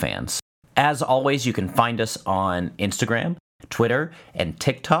you, the fans. As always, you can find us on Instagram, Twitter, and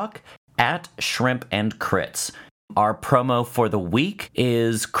TikTok at Shrimp and Crits. Our promo for the week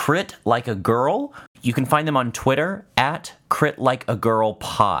is Crit Like a Girl. You can find them on Twitter at Crit Like a Girl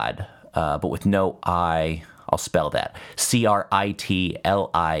Pod, but with no I. I'll spell that.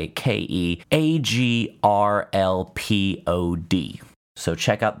 CRITLIKEAGRLPOD. So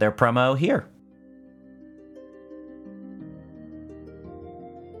check out their promo here.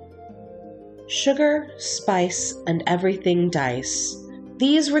 Sugar, spice, and everything dice.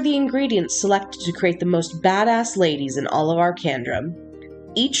 These were the ingredients selected to create the most badass ladies in all of Arcandrum.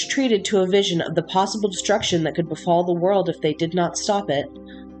 Each treated to a vision of the possible destruction that could befall the world if they did not stop it.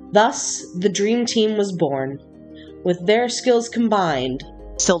 Thus, the Dream Team was born. With their skills combined,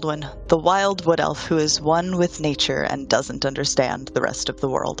 Sildwin, the wild wood elf who is one with nature and doesn't understand the rest of the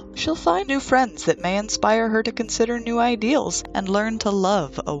world. She'll find new friends that may inspire her to consider new ideals and learn to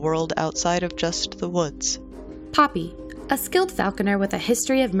love a world outside of just the woods. Poppy, a skilled falconer with a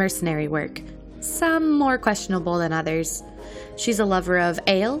history of mercenary work, some more questionable than others. She's a lover of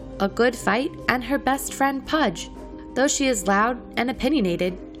ale, a good fight, and her best friend Pudge. Though she is loud and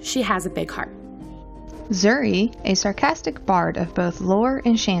opinionated, she has a big heart. Zuri, a sarcastic bard of both lore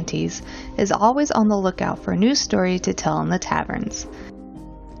and shanties, is always on the lookout for a new story to tell in the taverns.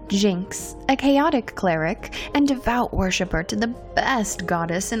 Jinx, a chaotic cleric and devout worshipper to the best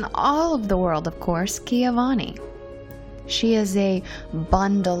goddess in all of the world, of course, Giovanni. She is a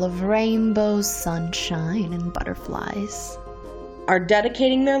bundle of rainbows, sunshine, and butterflies. are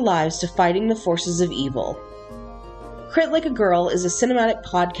dedicating their lives to fighting the forces of evil. Crit Like a Girl is a cinematic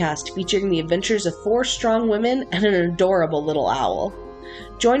podcast featuring the adventures of 4 strong women and an adorable little owl.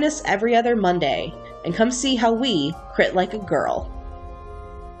 Join us every other Monday, and come see how we crit like a girl.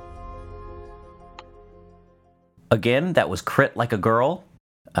 Again, that was Crit Like a Girl.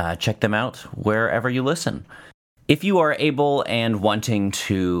 Check them out wherever you listen. If you are able and wanting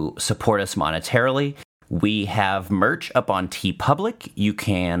to support us monetarily, we have merch up on TeePublic. You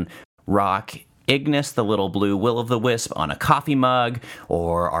can rock Ignis, the little blue will-o'-the-wisp, on a coffee mug,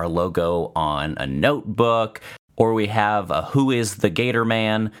 or our logo on a notebook, or we have a Who is the Gator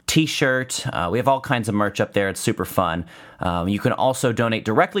Man t-shirt. We have all kinds of merch up there. It's super fun. You can also donate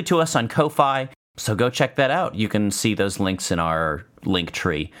directly to us on Ko-Fi, so go check that out. You can see those links in our link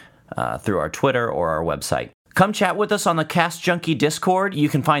tree through our Twitter or our website. Come chat with us on the Cast Junkie Discord. You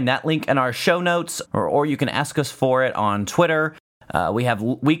can find that link in our show notes, or you can ask us for it on Twitter. We have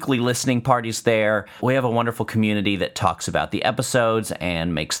weekly listening parties there. We have a wonderful community that talks about the episodes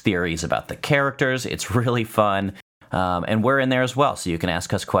and makes theories about the characters. It's really fun. And we're in there as well, so you can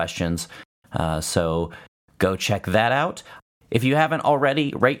ask us questions. So go check that out. If you haven't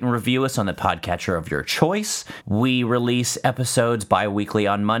already, rate and review us on the podcatcher of your choice. We release episodes bi-weekly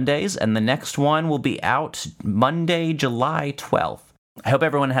on Mondays, and the next one will be out Monday, July 12th. I hope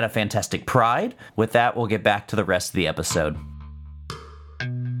everyone had a fantastic Pride. With that, we'll get back to the rest of the episode.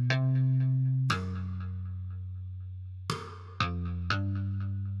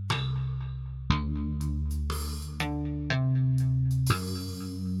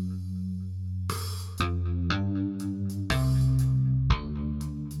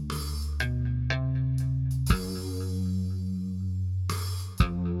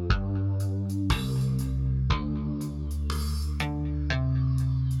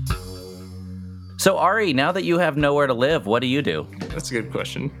 So, Ari, now that you have nowhere to live, what do you do? That's a good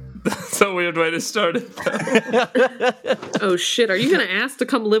question. That's a weird way to start it. Oh, shit. Are you going to ask to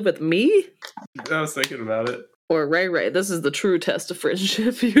come live with me? I was thinking about it. Or Ray Ray? This is the true test of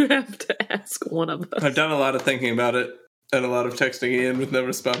friendship. You have to ask one of us. I've done a lot of thinking about it and a lot of texting Ian with no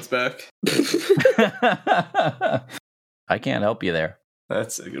response back. I can't help you there.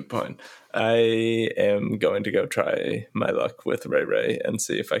 That's a good point. I am going to go try my luck with Ray Ray and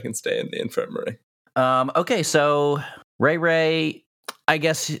see if I can stay in the infirmary. Okay, so Ray, I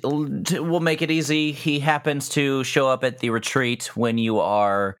guess we'll make it easy. He happens to show up at the retreat when you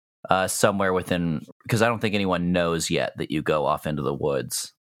are somewhere within, because I don't think anyone knows yet that you go off into the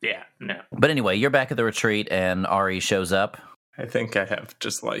woods. Yeah, no. But anyway, you're back at the retreat and Ari shows up. I think I have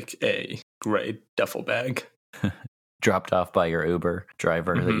just like a gray duffel bag. Dropped off by your Uber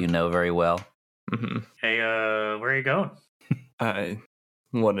driver that you know very well. Mm-hmm. Hey, where are you going? I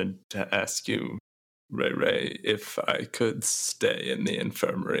wanted to ask you, Ray, if I could stay in the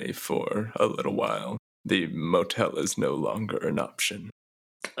infirmary for a little while. The motel is no longer an option.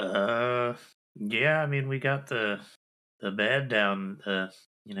 Yeah, I mean, we got the bed down,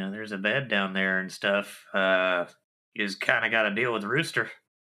 there's a bed down there and stuff. You just kind of got to deal with Rooster.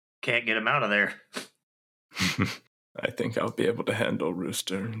 Can't get him out of there. I think I'll be able to handle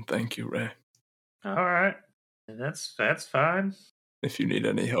Rooster. Thank you, Ray. All right. That's fine. If you need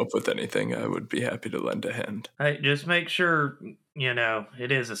any help with anything, I would be happy to lend a hand. Hey, just make sure,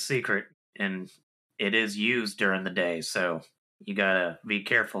 it is a secret and it is used during the day, so you gotta be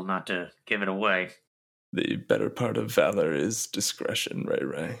careful not to give it away. The better part of valor is discretion,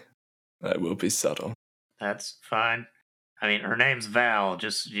 Ray. I will be subtle. That's fine. I mean, her name's Val.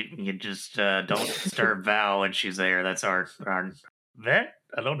 You just don't disturb Val when she's there. That's our vet?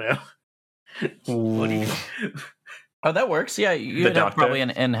 I don't know. What do you... Oh, that works. Yeah, you'd have probably an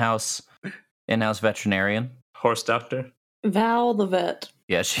in-house veterinarian. Horse doctor? Val the vet.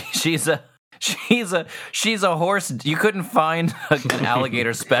 Yeah, she's a horse. You couldn't find an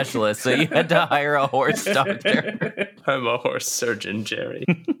alligator specialist, so you had to hire a horse doctor. I'm a horse surgeon, Jerry.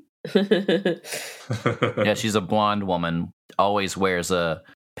 Yeah, she's a blonde woman. Always wears a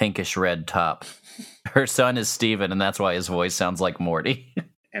pinkish red top. Her son is Steven, and that's why his voice sounds like Morty.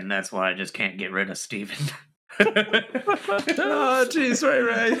 And that's why I just can't get rid of Steven. Oh, jeez,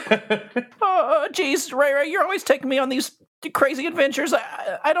 Ray. Oh, jeez, Ray, you're always taking me on these crazy adventures.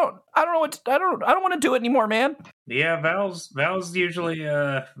 I don't want to do it anymore, man. Yeah, Val's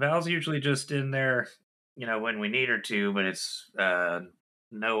usually just in there, when we need her to, but it's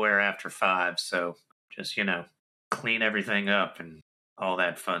nowhere after 5, so just, clean everything up and all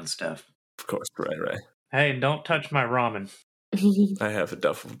that fun stuff. Of course, Ray. Hey, don't touch my ramen. I have a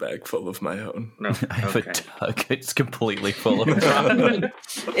duffel bag full of my own. No, I have a tug. It's completely full of ramen.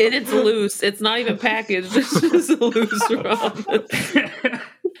 And it's loose. It's not even packaged. It's just loose ramen.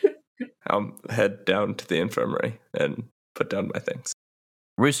 I'll head down to the infirmary and put down my things.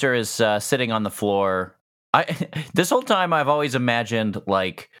 Rooster is sitting on the floor. This whole time I've always imagined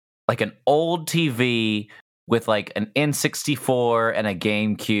like an old TV with like an N64 and a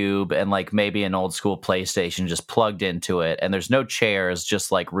GameCube and like maybe an old school PlayStation just plugged into it, and there's no chairs, just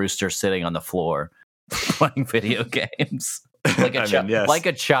like Rooster sitting on the floor playing video games like a yes. like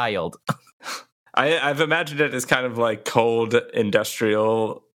a child. I've imagined it as kind of like cold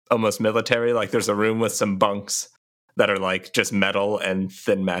industrial, almost military. Like there's a room with some bunks that are like just metal and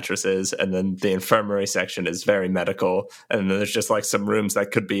thin mattresses, and then the infirmary section is very medical, and then there's just like some rooms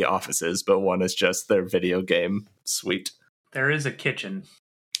that could be offices, but one is just their video game suite. There is a kitchen.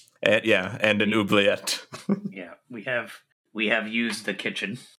 And an oubliette. Yeah, we have used the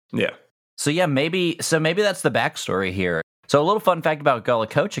kitchen. Yeah. So maybe that's the backstory here. So a little fun fact about Gullah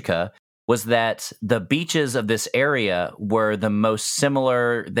Kochika was that the beaches of this area were the most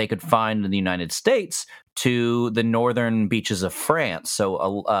similar they could find in the United States to the northern beaches of France.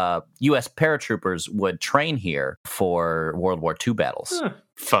 So U.S. paratroopers would train here for World War II battles.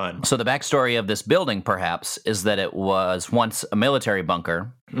 Fun. So the backstory of this building, perhaps, is that it was once a military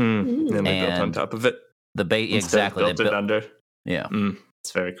bunker. And they built on top of it. Exactly. Built it under. Yeah.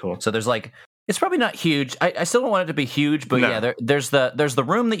 It's very cool. So there's like, it's probably not huge. I still don't want it to be huge, but No. yeah, there's the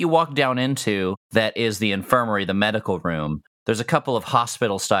room that you walk down into that is the infirmary, the medical room. There's a couple of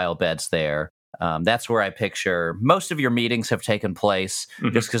hospital-style beds there. That's where I picture most of your meetings have taken place,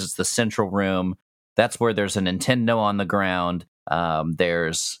 just because it's the central room. That's where there's a Nintendo on the ground.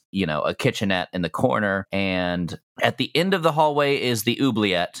 There's, a kitchenette in the corner. And at the end of the hallway is the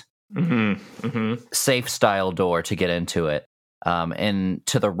oubliette, safe-style door to get into it. And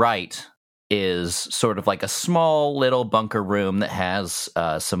to the right is sort of like a small little bunker room that has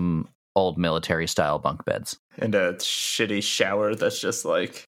some old military-style bunk beds. And a shitty shower that's just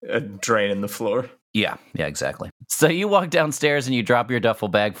like a drain in the floor. Yeah, exactly. So you walk downstairs and you drop your duffel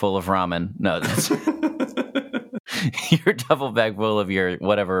bag full of ramen. No, that's your duffel bag full of your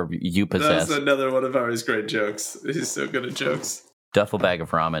whatever you possess. That's another one of Ari's great jokes. He's so good at jokes. Duffel bag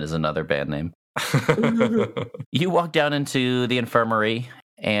of ramen is another band name. You walk down into the infirmary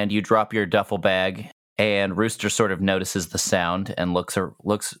and you drop your duffel bag, and Rooster sort of notices the sound and looks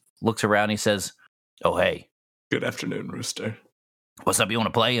around. He says, "Oh, hey. Good afternoon, Rooster. What's up? You want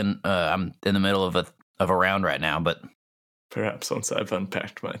to play?" And I'm in the middle of a round right now, but perhaps once I've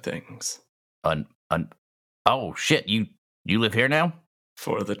unpacked my things. Oh shit! You live here now?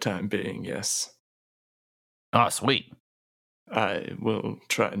 For the time being, yes. Oh, sweet. I will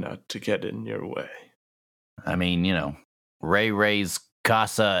try not to get in your way. I mean, Ray's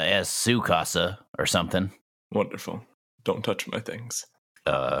casa es su casa or something. Wonderful. Don't touch my things.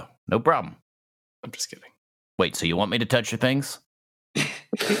 No problem. I'm just kidding. Wait, so you want me to touch your things?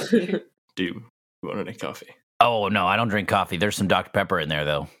 Do you want any coffee? Oh, no, I don't drink coffee. There's some Dr. Pepper in there,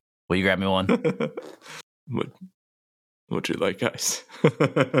 though. Will you grab me one? Would you like ice?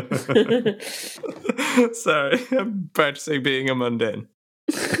 Sorry, I'm practicing being a mundane.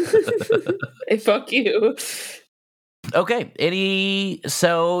 Hey, fuck you. Okay,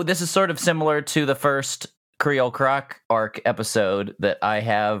 so this is sort of similar to the first Creole Croc arc episode that I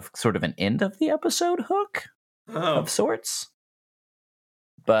have sort of an end of the episode hook of sorts.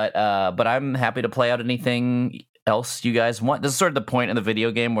 But I'm happy to play out anything else you guys want. This is sort of the point in the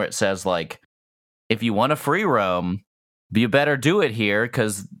video game where it says, like, if you want a free roam, you better do it here,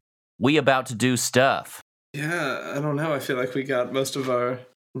 because we about to do stuff. Yeah, I don't know. I feel like we got most of our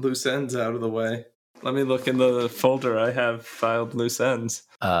loose ends out of the way. Let me look in the folder. I have filed loose ends.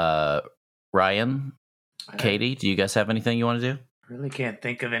 Ryan, Katie, do you guys have anything you want to do? I really can't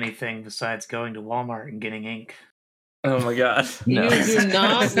think of anything besides going to Walmart and getting ink. Oh my god. No. You do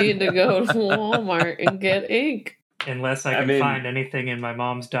not need to go to Walmart and get ink. Unless I can find anything in my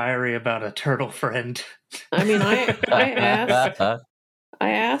mom's diary about a turtle friend. I mean, I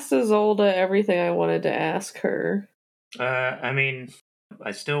asked Isolde everything I wanted to ask her.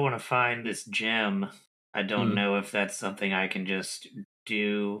 I still want to find this gem. I don't know if that's something I can just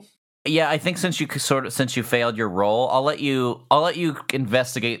do. Yeah, I think since you failed your role, I'll let you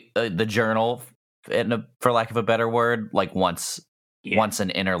investigate the journal, for lack of a better word, like once an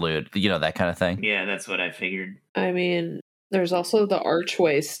interlude, that kind of thing. Yeah, that's what I figured. I mean, there's also the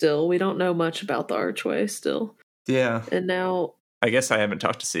archway still. We don't know much about the archway still. Yeah. And now, I guess I haven't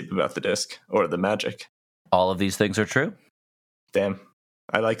talked to Seeb about the disc or the magic. All of these things are true. Damn.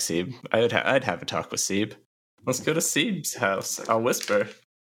 I like Seeb. I'd have a talk with Seeb. Let's go to Seeb's house. I'll whisper.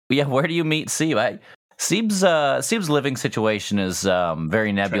 Yeah, where do you meet Seeb? Seeb's living situation is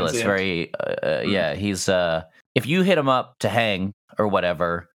very nebulous. Transient. Yeah. He's if you hit him up to hang or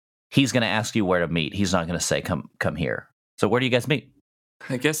whatever, he's going to ask you where to meet. He's not going to say come here. So where do you guys meet?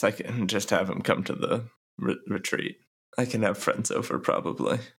 I guess I can just have him come to the retreat. I can have friends over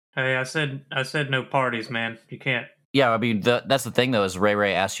probably. Hey, I said no parties, man. You can't. Yeah, I mean that's the thing though. Is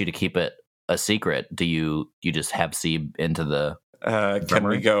Ray asked you to keep it a secret? Do you just have Seeb into the? Can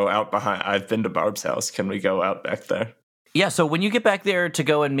we go out behind? I've been to Barb's house. Can we go out back there? Yeah, so when you get back there to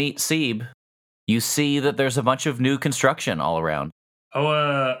go and meet Seeb, you see that there's a bunch of new construction all around.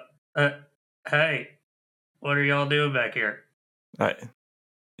 Oh, hey, what are y'all doing back here?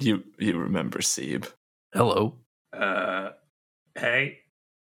 You remember Seeb? Hello. Hey,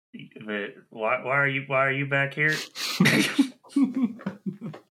 why are you back here?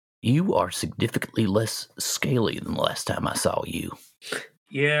 You are significantly less scaly than the last time I saw you.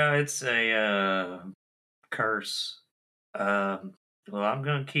 Yeah, it's a curse. Well, I'm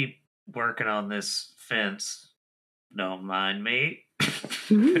gonna keep working on this fence. Don't mind me.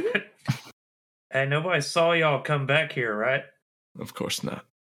 Hey, nobody saw y'all come back here, right? Of course not.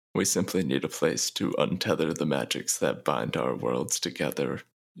 We simply need a place to untether the magics that bind our worlds together.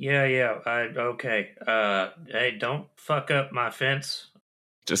 Yeah, okay. Hey, don't fuck up my fence.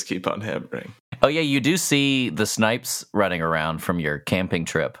 Just keep on hammering. Oh, yeah, you do see the snipes running around from your camping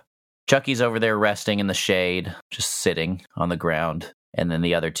trip. Chucky's over there resting in the shade, just sitting on the ground. And then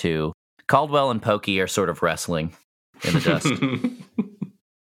the other two, Caldwell and Pokey, are sort of wrestling in the dust.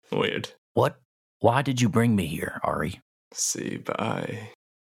 Weird. What? Why did you bring me here, Ari? See, but I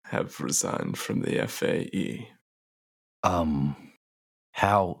have resigned from the FAE.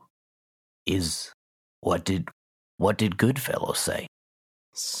 How is... What did Goodfellow say?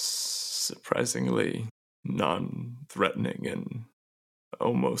 Surprisingly non-threatening and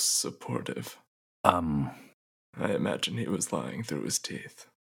almost supportive. I imagine he was lying through his teeth.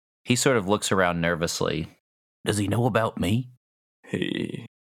 He sort of looks around nervously. Does he know about me? He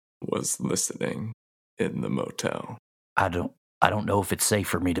was listening in the motel. I don't know if it's safe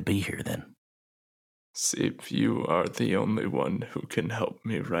for me to be here then. See, you are the only one who can help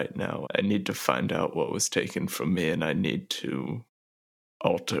me right now. I need to find out what was taken from me, and I need to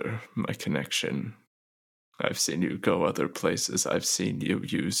alter my connection. I've seen you go other places. I've seen you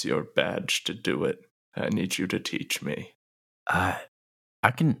use your badge to do it. I need you to teach me. I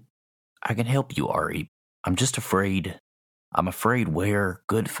can help you, Ari. I'm just afraid. I'm afraid where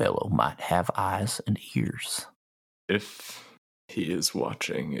Goodfellow might have eyes and ears. If he is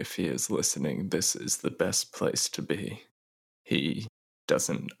watching, if he is listening, this is the best place to be. He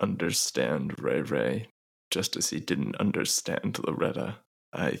doesn't understand Ray Ray, just as he didn't understand Loretta.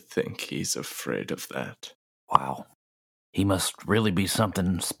 I think he's afraid of that. Wow. He must really be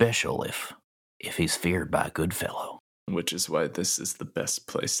something special if he's feared by Goodfellow. Which is why this is the best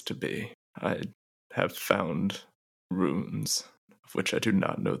place to be. I have found runes, of which I do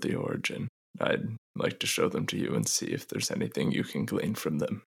not know the origin. I'd like to show them to you and see if there's anything you can glean from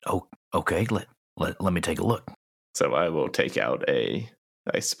them. Oh, okay. Let me take a look. So I will take out I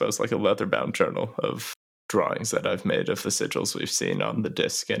suppose, like a leather-bound journal of drawings that I've made of the sigils we've seen on the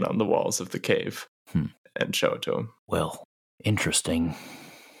disc and on the walls of the cave, and show it to him. Well, interesting.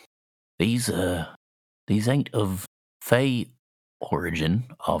 These ain't of Fey origin,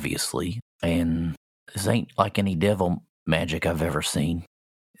 obviously, and this ain't like any devil magic I've ever seen.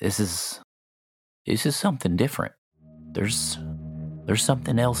 This is something different. There's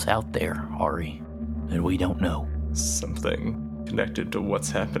something else out there, Ari, that we don't know. Something connected to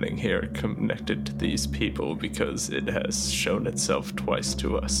what's happening here, connected to these people, because it has shown itself twice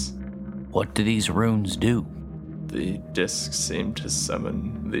to us. What do these runes do? The discs seem to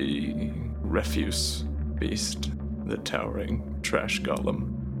summon the refuse beast, the towering trash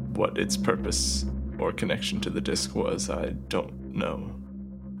golem. What its purpose or connection to the disc was, I don't know.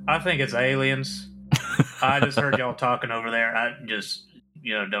 I think it's aliens. I just heard y'all talking over there. I just,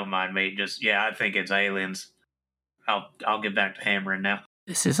 don't mind me. I think it's aliens. I'll get back to hammering now.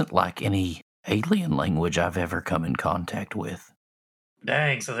 This isn't like any alien language I've ever come in contact with.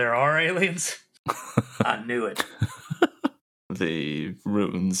 Dang, so there are aliens? I knew it. The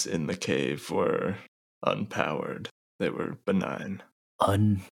runes in the cave were unpowered. They were benign.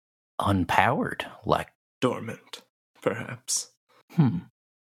 Unpowered? Like dormant, perhaps.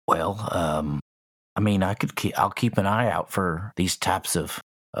 Well, I'll keep an eye out for these types of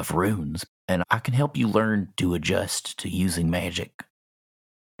runes, and I can help you learn to adjust to using magic.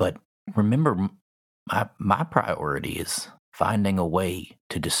 But remember, my priority is finding a way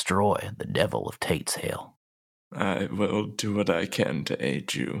to destroy the devil of Tate's Hale. I will do what I can to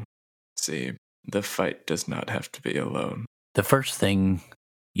aid you. See, the fight does not have to be alone. The first thing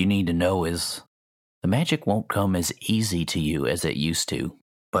you need to know is the magic won't come as easy to you as it used to,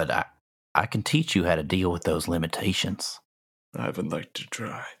 but I can teach you how to deal with those limitations. I would like to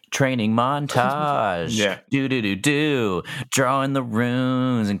try. Training montage. Yeah. Do. Drawing the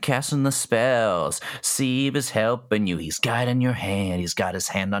runes and casting the spells. Seb is helping you. He's guiding your hand. He's got his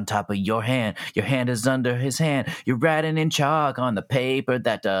hand on top of your hand. Your hand is under his hand. You're writing in chalk on the paper.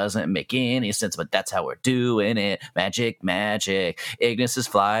 That doesn't make any sense, but that's how we're doing it. Magic. Ignis is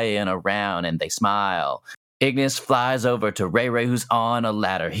flying around and they smile. Ignis flies over to Ray Ray, who's on a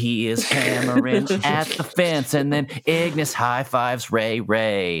ladder. He is hammering at the fence, and then Ignis high-fives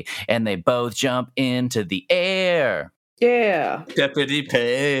Ray, and they both jump into the air. Yeah. Deputy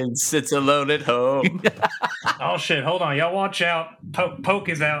Payne sits alone at home. Oh, shit. Hold on. Y'all watch out. Poke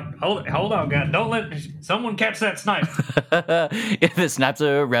is out. Hold on, guys. Don't let someone catch that snipe. If the snipes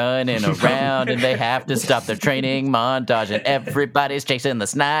are running around and they have to stop their training montage and everybody's chasing the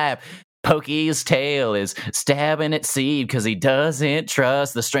snipe. Pokey's tail is stabbing at seed because he doesn't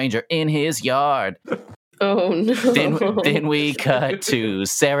trust the stranger in his yard. Oh, no. Then we cut to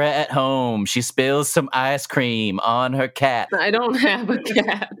Sarah at home. She spills some ice cream on her cat. I don't have a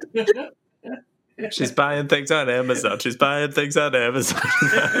cat. She's buying things on Amazon. To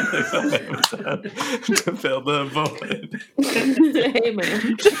fill the void. Hey,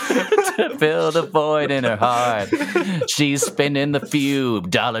 man. To fill the void in her heart. She's spending the few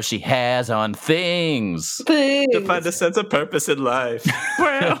dollars she has on things. To find a sense of purpose in life.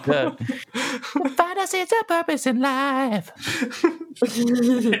 Well, Find a sense of purpose in life.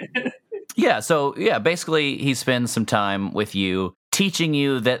 Basically he spends some time with you, teaching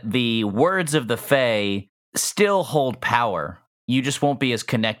you that the words of the Fae still hold power. You just won't be as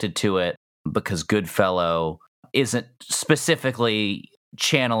connected to it because Goodfellow isn't specifically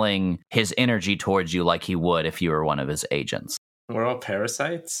channeling his energy towards you like he would if you were one of his agents. we're all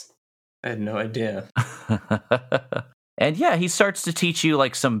parasites? I had no idea. And yeah, he starts to teach you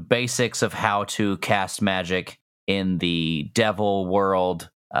like some basics of how to cast magic in the devil world,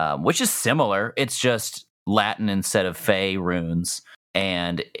 which is similar. It's just Latin instead of Fey runes.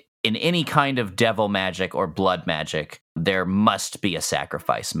 And in any kind of devil magic or blood magic, there must be a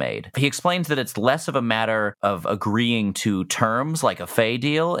sacrifice made. He explains that it's less of a matter of agreeing to terms like a Fey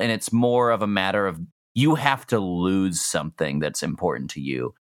deal, and it's more of a matter of you have to lose something that's important to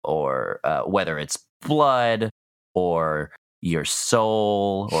you, or whether it's blood or your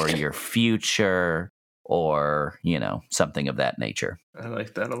soul or your future or, something of that nature. I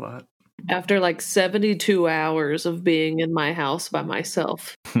like that a lot. After like 72 hours of being in my house by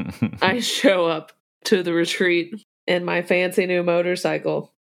myself, I show up to the retreat in my fancy new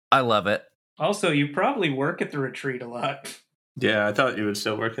motorcycle. I love it. Also, you probably work at the retreat a lot. Yeah, I thought you would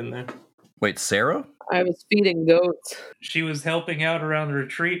still work in there. Wait, Sarah? I was feeding goats. She was helping out around the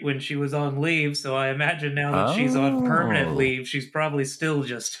retreat when she was on leave, so I imagine now that she's on permanent leave, she's probably still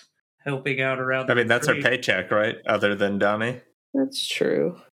just helping out around the retreat. That's her paycheck, right? Other than Donnie? That's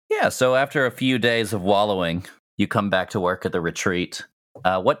true. Yeah, so after a few days of wallowing, you come back to work at the retreat.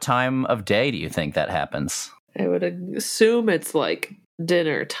 What time of day do you think that happens? I would assume it's like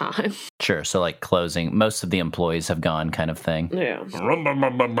dinner time. Sure, so like closing. Most of the employees have gone kind of thing. Yeah.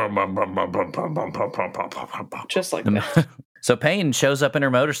 Just like that. So Payne shows up in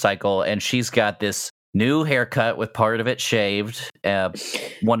her motorcycle, and she's got this new haircut with part of it shaved.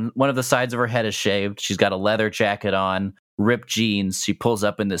 One of the sides of her head is shaved. She's got a leather jacket on, ripped jeans. She pulls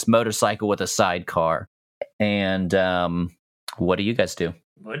up in this motorcycle with a sidecar. And what do you guys do?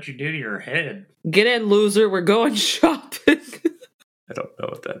 What'd you do to your head? Get in, loser. We're going shopping. I don't know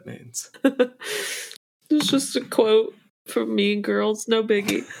what that means. It's just a quote from Mean Girls. No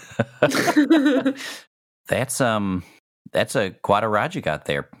biggie. That's quite a ride you got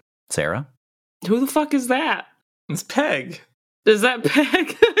there, Sarah. Who the fuck is that? It's Peg. Is that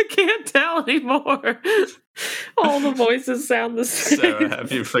Peg? I can't tell anymore. All the voices sound the same. Sarah,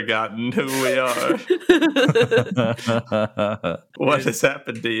 have you forgotten who we are? What has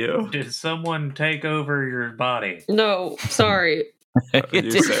happened to you? Did someone take over your body? No, sorry.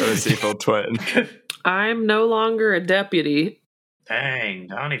 You Sarah's evil twin. I'm no longer a deputy. Dang,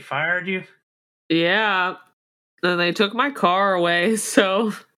 Donnie fired you? Yeah. And they took my car away,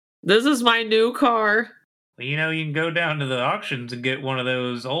 so this is my new car. Well, you can go down to the auctions and get one of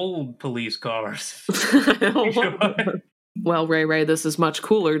those old police cars. Well, Ray, this is much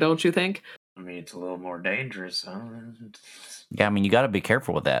cooler, don't you think? I mean, it's a little more dangerous. Huh? Yeah, I mean, you got to be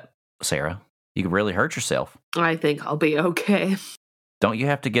careful with that, Sarah. You could really hurt yourself. I think I'll be okay. Don't you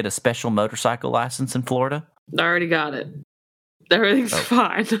have to get a special motorcycle license in Florida? I already got it. Everything's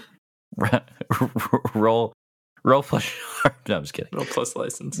fine. Roll plus. No, I'm just kidding. Roll plus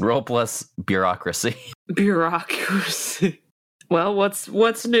license. Roll plus bureaucracy. Bureaucracy. Well,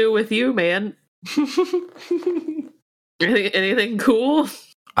 what's new with you, man? Anything cool?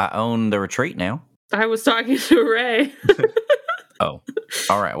 I own the retreat now. I was talking to Ray. Oh,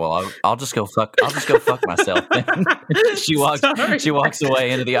 all right. Well, I'll just go fuck. I'll just go fuck myself. She walks away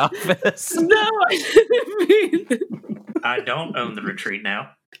into the office. No, I didn't mean. I don't own the retreat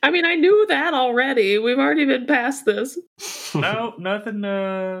now. I mean, I knew that already. We've already been past this. No, nothing.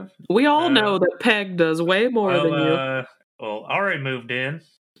 We all know that Peg does way more than you. Well, Ari moved in.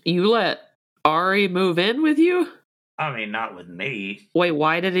 You let Ari move in with you? I mean, not with me. Wait,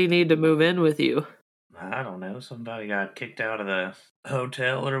 why did he need to move in with you? I don't know. Somebody got kicked out of the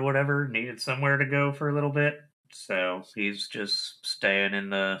hotel or whatever, needed somewhere to go for a little bit. So he's just staying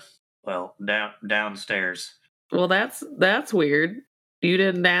in downstairs. Well, that's weird. You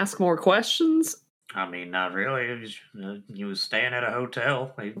didn't ask more questions? I mean, not really. He was staying at a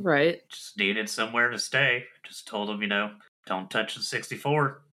hotel. He Right. just needed somewhere to stay. Just told him, don't touch the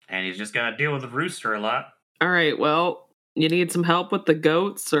 64. And he's just got to deal with the rooster a lot. All right, well, you need some help with the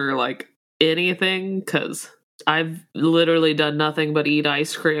goats or like anything? Because I've literally done nothing but eat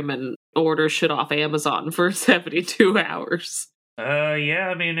ice cream and order shit off Amazon for 72 hours. Yeah,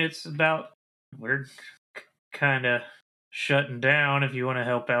 I mean, we're kind of shutting down if you want to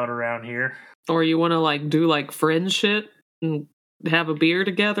help out around here. Or you want to like do like friend shit and have a beer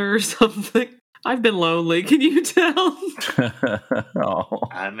together or something. I've been lonely, can you tell? Oh.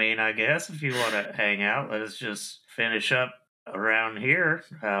 I mean, I guess if you want to hang out, let's just finish up around here.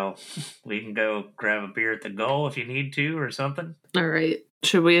 We can go grab a beer at the Gull if you need to or something. All right.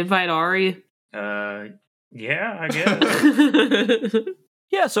 Should we invite Ari? Yeah, I guess.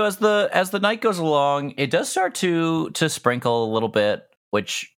 Yeah, so as the night goes along, it does start to sprinkle a little bit,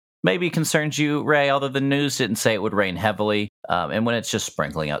 which maybe concerns you, Ray, although the news didn't say it would rain heavily. And when it's just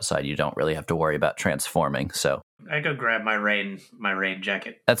sprinkling outside, you don't really have to worry about transforming. So I go grab my rain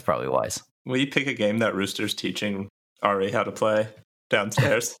jacket. that's probably wise. Will you pick a game that Rooster's teaching Ari how to play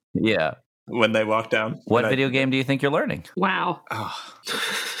downstairs Yeah. when they walk down? What video game do you think you're learning? Wow. Oh.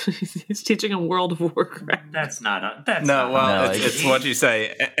 He's teaching him World of Warcraft. That's not. That's No, not well, No, it's what you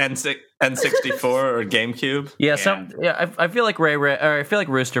say, N64 or GameCube. Yeah, I feel like I feel like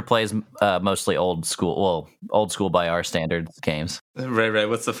Rooster plays mostly old school by our standards games. Ray,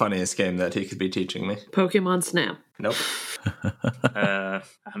 what's the funniest game that he could be teaching me? Pokemon Snap. Nope. I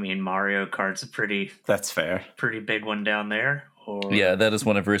mean, Mario Kart's a pretty That's fair. big one down there. Or, Yeah, that is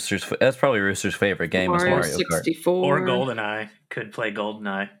one of that's probably Rooster's favorite game is Mario Kart. 64. Or GoldenEye. Could play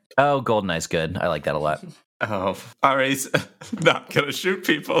GoldenEye. Oh, GoldenEye's good. I like that a lot. Oh, Ari's not gonna shoot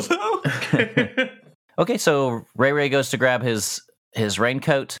people though. Okay, so Ray goes to grab his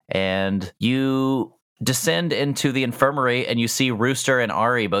raincoat, and you descend into the infirmary, and you see Rooster and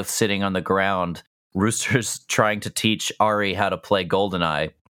Ari both sitting on the ground. Rooster's trying to teach Ari how to play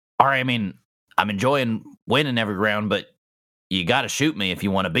GoldenEye. Ari, I mean, I'm enjoying winning every round, but you gotta shoot me if you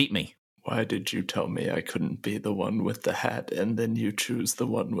want to beat me. Why did you tell me I couldn't be the one with the hat, and then you choose the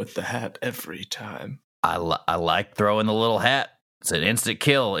one with the hat every time? I like throwing the little hat. It's an instant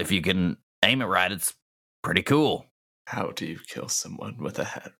kill. If you can aim it right, it's pretty cool. How do you kill someone with a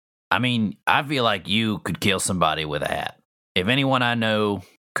hat? I mean, I feel like you could kill somebody with a hat. If anyone I know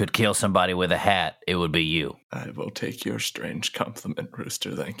could kill somebody with a hat, it would be you. I will take your strange compliment,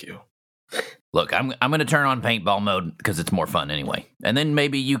 Rooster, thank you. Look, I'm going to turn on paintball mode because it's more fun anyway. And then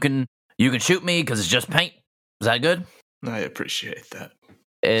maybe you can shoot me because it's just paint. Is that good? I appreciate that.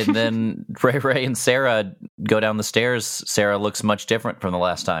 And then Ray and Sarah go down the stairs. Sarah looks much different from the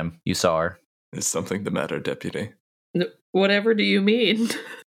last time you saw her. Is something the matter, Deputy? Whatever do you mean?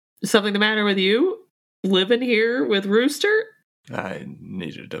 Something the matter with you? Living here with Rooster? I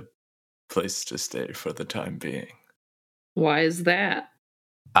needed a place to stay for the time being. Why is that?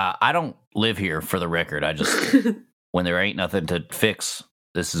 I don't live here, for the record. I just, when there ain't nothing to fix,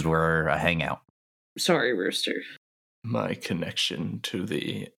 this is where I hang out. Sorry, Rooster. My connection to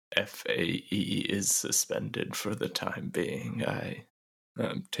the FAE is suspended for the time being.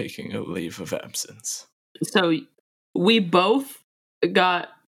 I'm taking a leave of absence. So we both got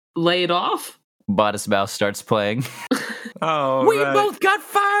laid off? Modest Mouse starts playing. Oh, We right. both got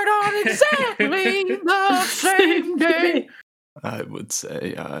fired on exactly the same day. I would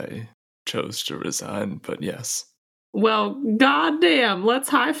say I chose to resign, but yes. Well, goddamn, let's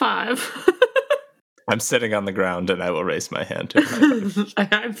high five. I'm sitting on the ground and I will raise my hand to him. I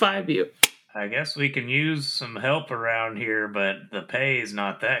high five you. I guess we can use some help around here, but the pay is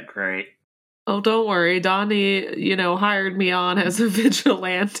not that great. Oh, don't worry. Donnie, hired me on as a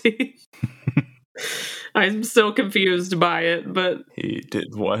vigilante. I'm still confused by it, but He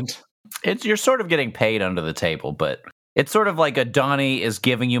did what? You're sort of getting paid under the table, but it's sort of like a Donnie is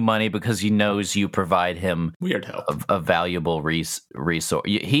giving you money because he knows you provide him Weird help. a valuable resource.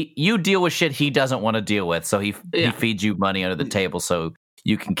 You deal with shit he doesn't want to deal with, so he feeds you money under the table so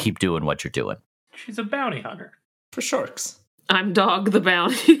you can keep doing what you're doing. She's a bounty hunter. For sharks. I'm Dog the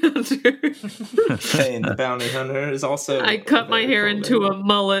Bounty Hunter. Payne the bounty hunter is also. I cut my hair into a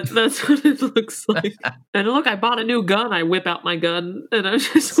mullet. That's what it looks like. And look, I bought a new gun. I whip out my gun and I'm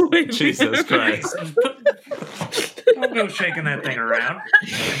just waving. Jesus Christ. Don't go shaking that thing around.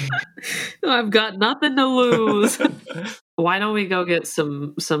 I've got nothing to lose. Why don't we go get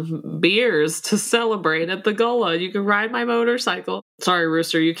some beers to celebrate at the Gullah? You can ride my motorcycle. Sorry,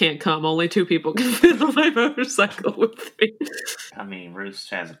 Rooster, you can't come. Only 2 people can fit on my motorcycle with me. I mean,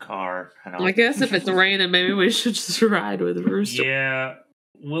 Rooster has a car. I guess if it's raining, maybe we should just ride with Rooster. Yeah,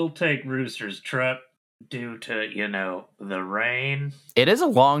 we'll take Rooster's truck due to, the rain. It is a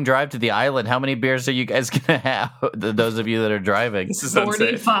long drive to the island. How many beers are you guys going to have, those of you that are driving? This is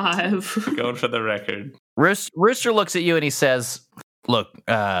unsafe. 45. Going for the record. Rooster looks at you and he says, look,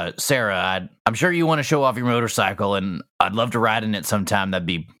 Sarah, I'm sure you want to show off your motorcycle, and I'd love to ride in it sometime. That'd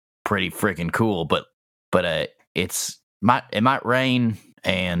be pretty freaking cool, but it might rain,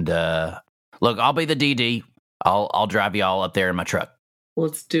 and look, I'll be the DD. I'll drive you all up there in my truck.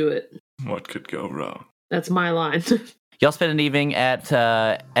 Let's do it. What could go wrong? That's my line. Y'all spend an evening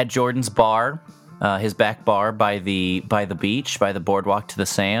at Jordan's bar, his back bar by the beach, by the boardwalk to the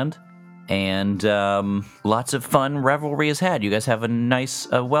sand, and lots of fun revelry is had. You guys have a nice,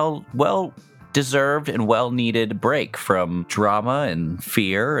 well deserved and well needed break from drama and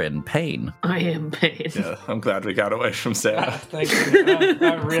fear and pain. I am pain. Yeah, I'm glad we got away from Sarah. Thank you.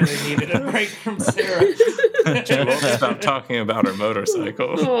 I really needed a break from Sarah. She won't stop talking about her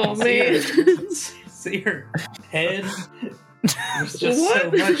motorcycle. Oh man. See her head? There's just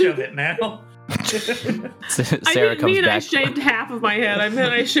so much of it now. Sarah comes back. I shaved half of my head. I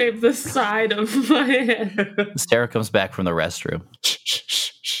meant I shaved the side of my head. Sarah comes back from the restroom.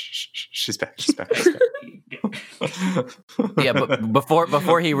 She's back. Yeah, but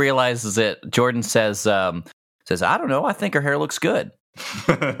before he realizes it, Jordan says, I don't know, I think her hair looks good.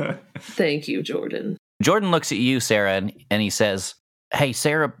 Thank you, Jordan. Jordan looks at you, Sarah, and he says, hey,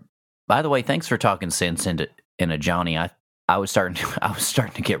 Sarah, by the way, thanks for talking sense into Johnny. I was starting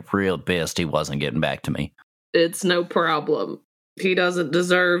to get real pissed he wasn't getting back to me. It's no problem. He doesn't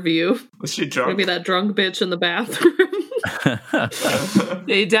deserve you. Was she drunk? Maybe that drunk bitch in the bathroom.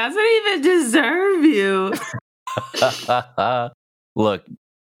 He doesn't even deserve you. Look,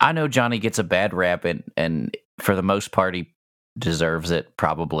 I know Johnny gets a bad rap, and for the most part, he deserves it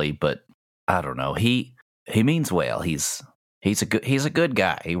probably. But I don't know. He means well. He's a good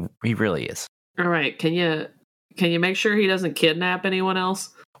guy. He really is. All right. Can you make sure he doesn't kidnap anyone else?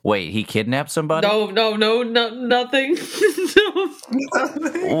 Wait, he kidnapped somebody? No, nothing. No.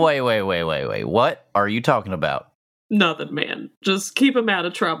 Wait. What are you talking about? Nothing, man. Just keep him out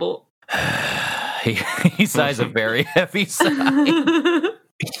of trouble. He sighs a very heavy sigh.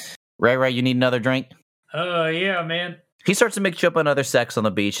 Ray, you need another drink? Yeah, man. He starts to mix you up on other sex on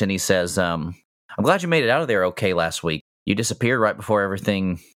the beach, and he says, I'm glad you made it out of there okay last week. You disappeared right before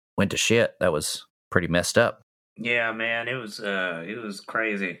everything went to shit. That was pretty messed up. Yeah, man, it was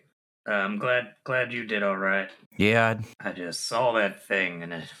crazy. I'm glad you did all right. Yeah. I just saw that thing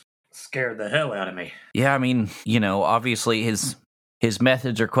and it scared the hell out of me. Yeah, I mean, obviously his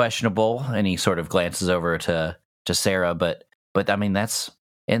methods are questionable, and he sort of glances over to Sarah, but I mean, that's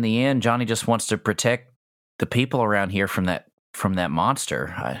in the end, Johnny just wants to protect the people around here from that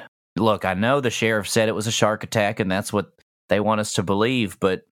monster. Look, I know the sheriff said it was a shark attack, and that's what they want us to believe,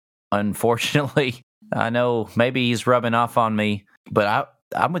 but unfortunately, I know maybe he's rubbing off on me, but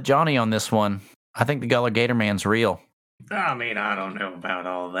I'm with Johnny on this one. I think the Gullah Gator Man's real. I mean, I don't know about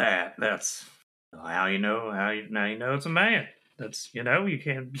all that. That's how you know it's a man. That's you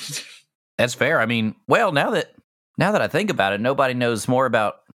can't. That's fair. I mean, well, now that I think about it, nobody knows more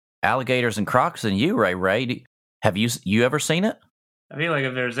about alligators and crocs than you, Ray. Have you ever seen it? I feel like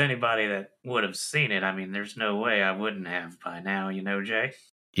if there's anybody that would have seen it, I mean, there's no way I wouldn't have by now, Jay?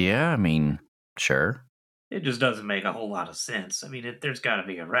 Yeah, I mean, sure. It just doesn't make a whole lot of sense. I mean, there's got to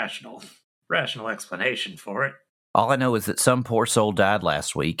be a rational explanation for it. All I know is that some poor soul died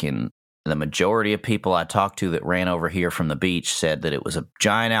last week, and the majority of people I talked to that ran over here from the beach said that it was a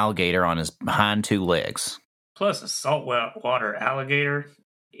giant alligator on his hind two legs. Plus a saltwater alligator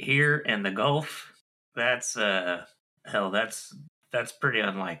here in the Gulf. That's that's pretty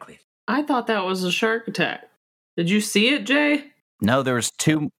unlikely. I thought that was a shark attack. Did you see it, Jay? No, there was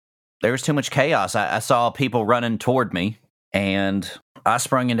too much chaos. I saw people running toward me, and I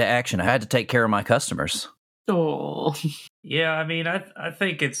sprung into action. I had to take care of my customers. Oh, yeah. I mean, I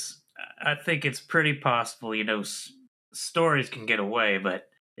think it's pretty possible. Stories can get away, but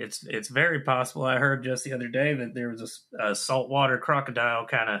it's very possible. I heard just the other day that there was a saltwater crocodile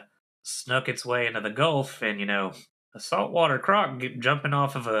kind of snuck its way into the Gulf, and a saltwater croc jumping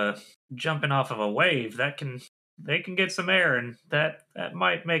off of a wave they can get some air, and that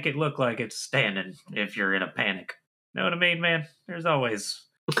might make it look like it's standing if you're in a panic. Know what I mean, man? There's always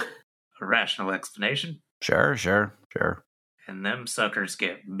a rational explanation. Sure. And them suckers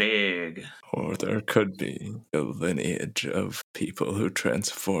get big. Or there could be a lineage of people who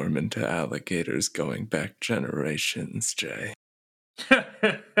transform into alligators going back generations, Jay.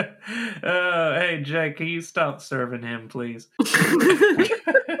 Hey, Jay, can you stop serving him, please?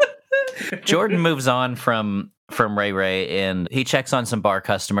 Jordan moves on from from Ray Ray, and he checks on some bar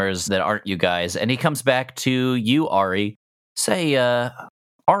customers that aren't you guys, and he comes back to you, Ari. Say,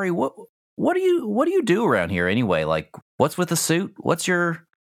 Ari, what do you do around here anyway? Like, what's with the suit? What's your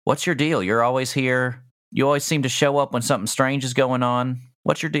deal? You're always here. You always seem to show up when something strange is going on.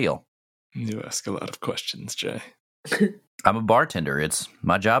 What's your deal? You ask a lot of questions, Jay. I'm a bartender. It's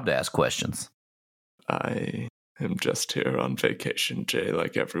my job to ask questions. I am just here on vacation, Jay,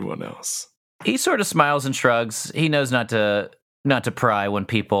 like everyone else. He sort of smiles and shrugs. He knows not to pry when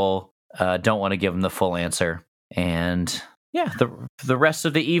people don't want to give him the full answer. And yeah, the rest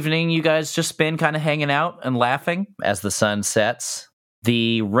of the evening, you guys just spend kind of hanging out and laughing as the sun sets.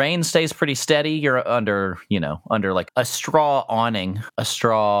 The rain stays pretty steady. You're under like a straw awning. A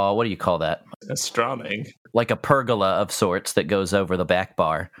straw, what do you call that? A strawing. Like a pergola of sorts that goes over the back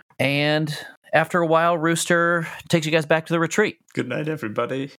bar. And after a while, Rooster takes you guys back to the retreat. Good night,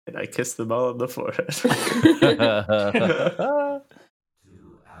 everybody. And I kiss them all on the forehead.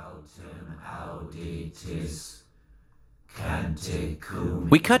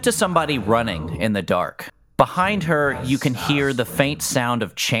 We cut to somebody running in the dark. Behind her, you can hear the faint sound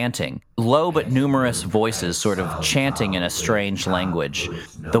of chanting, low but numerous voices sort of chanting in a strange language.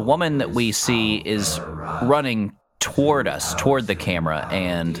 The woman that we see is running toward us, toward the camera,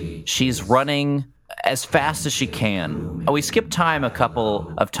 and she's running as fast as she can. We skip time a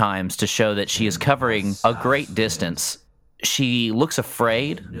couple of times to show that she is covering a great distance. She looks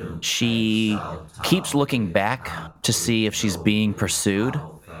afraid. She keeps looking back to see if she's being pursued.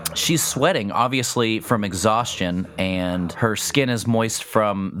 She's sweating, obviously, from exhaustion, and her skin is moist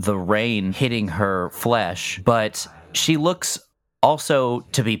from the rain hitting her flesh, but she looks also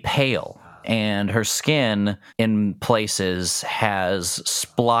to be pale, and her skin in places has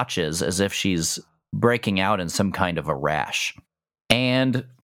splotches as if she's breaking out in some kind of a rash. And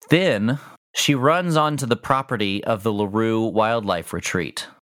then she runs onto the property of the LaRue Wildlife Retreat,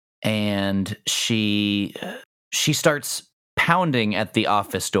 and she starts pounding at the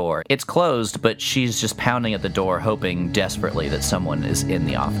office door. It's closed, but she's just pounding at the door, hoping desperately that someone is in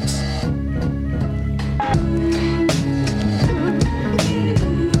the office.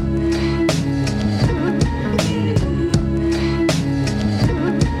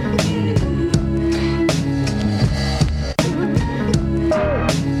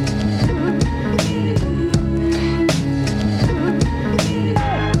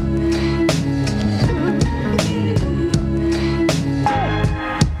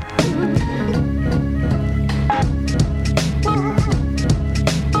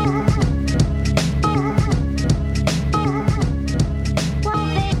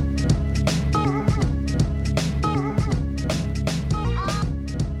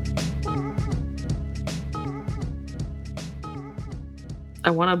 I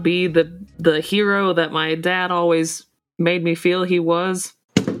want to be the hero that my dad always made me feel he was.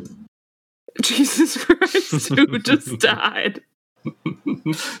 Jesus Christ, who just died.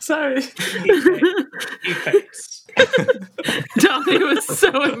 Sorry. He fakes. Donnie was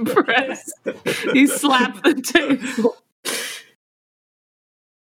so impressed. He slapped the table.